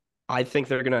 I think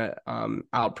they're going to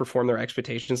outperform their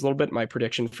expectations a little bit. My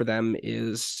prediction for them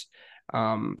is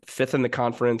 5th in the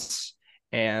conference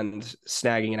and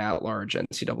snagging an at-large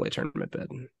NCAA tournament bid.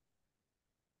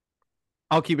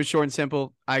 I'll keep it short and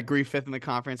simple. I agree, 5th in the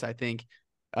conference. I think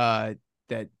that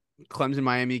Clemson,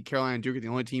 Miami, Carolina, and Duke are the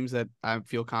only teams that I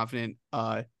feel confident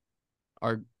are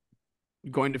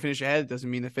going to finish ahead. It doesn't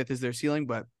mean that 5th is their ceiling,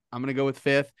 but I'm gonna go with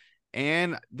 5th,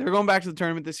 and they're going back to the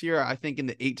tournament this year. I think in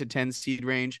the 8 to 10 seed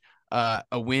range.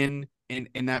 A win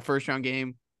in that first round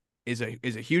game is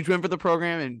a huge win for the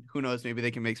program, and who knows, maybe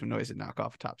they can make some noise and knock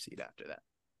off a top seed after that.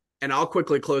 And I'll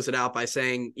quickly close it out by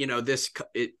saying,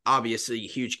 obviously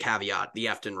huge caveat, the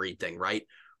Efton Reid thing, right?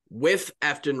 With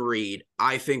Efton Reid,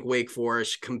 I think Wake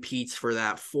Forest competes for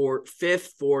that 5th,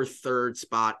 4th, 3rd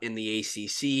spot in the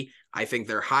ACC. I think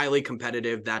they're highly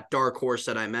competitive. That dark horse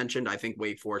that I mentioned, I think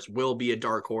Wake Forest will be a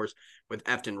dark horse with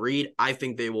Efton Reid. I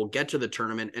think they will get to the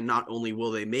tournament, and not only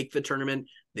will they make the tournament,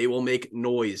 they will make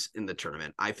noise in the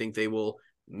tournament. I think they will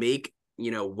make,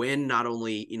 win not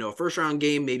only, a first round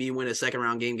game, maybe win a second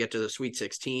round game, get to the Sweet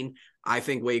 16. I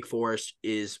think Wake Forest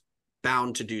is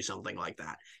bound to do something like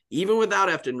that. Even without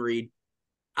Efton Reid,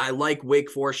 I like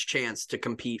Wake Forest's chance to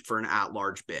compete for an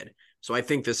at-large bid. So I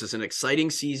think this is an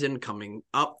exciting season coming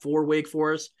up for Wake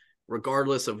Forest,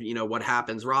 regardless of, what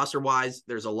happens roster-wise.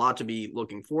 There's a lot to be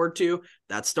looking forward to.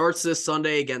 That starts this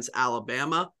Sunday against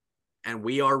Alabama, and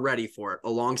we are ready for it.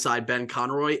 Alongside Ben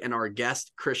Conroy and our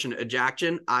guest, Christian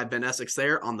Odjakjian, I've been Essex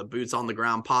there on the Boots on the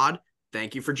Ground pod.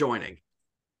 Thank you for joining.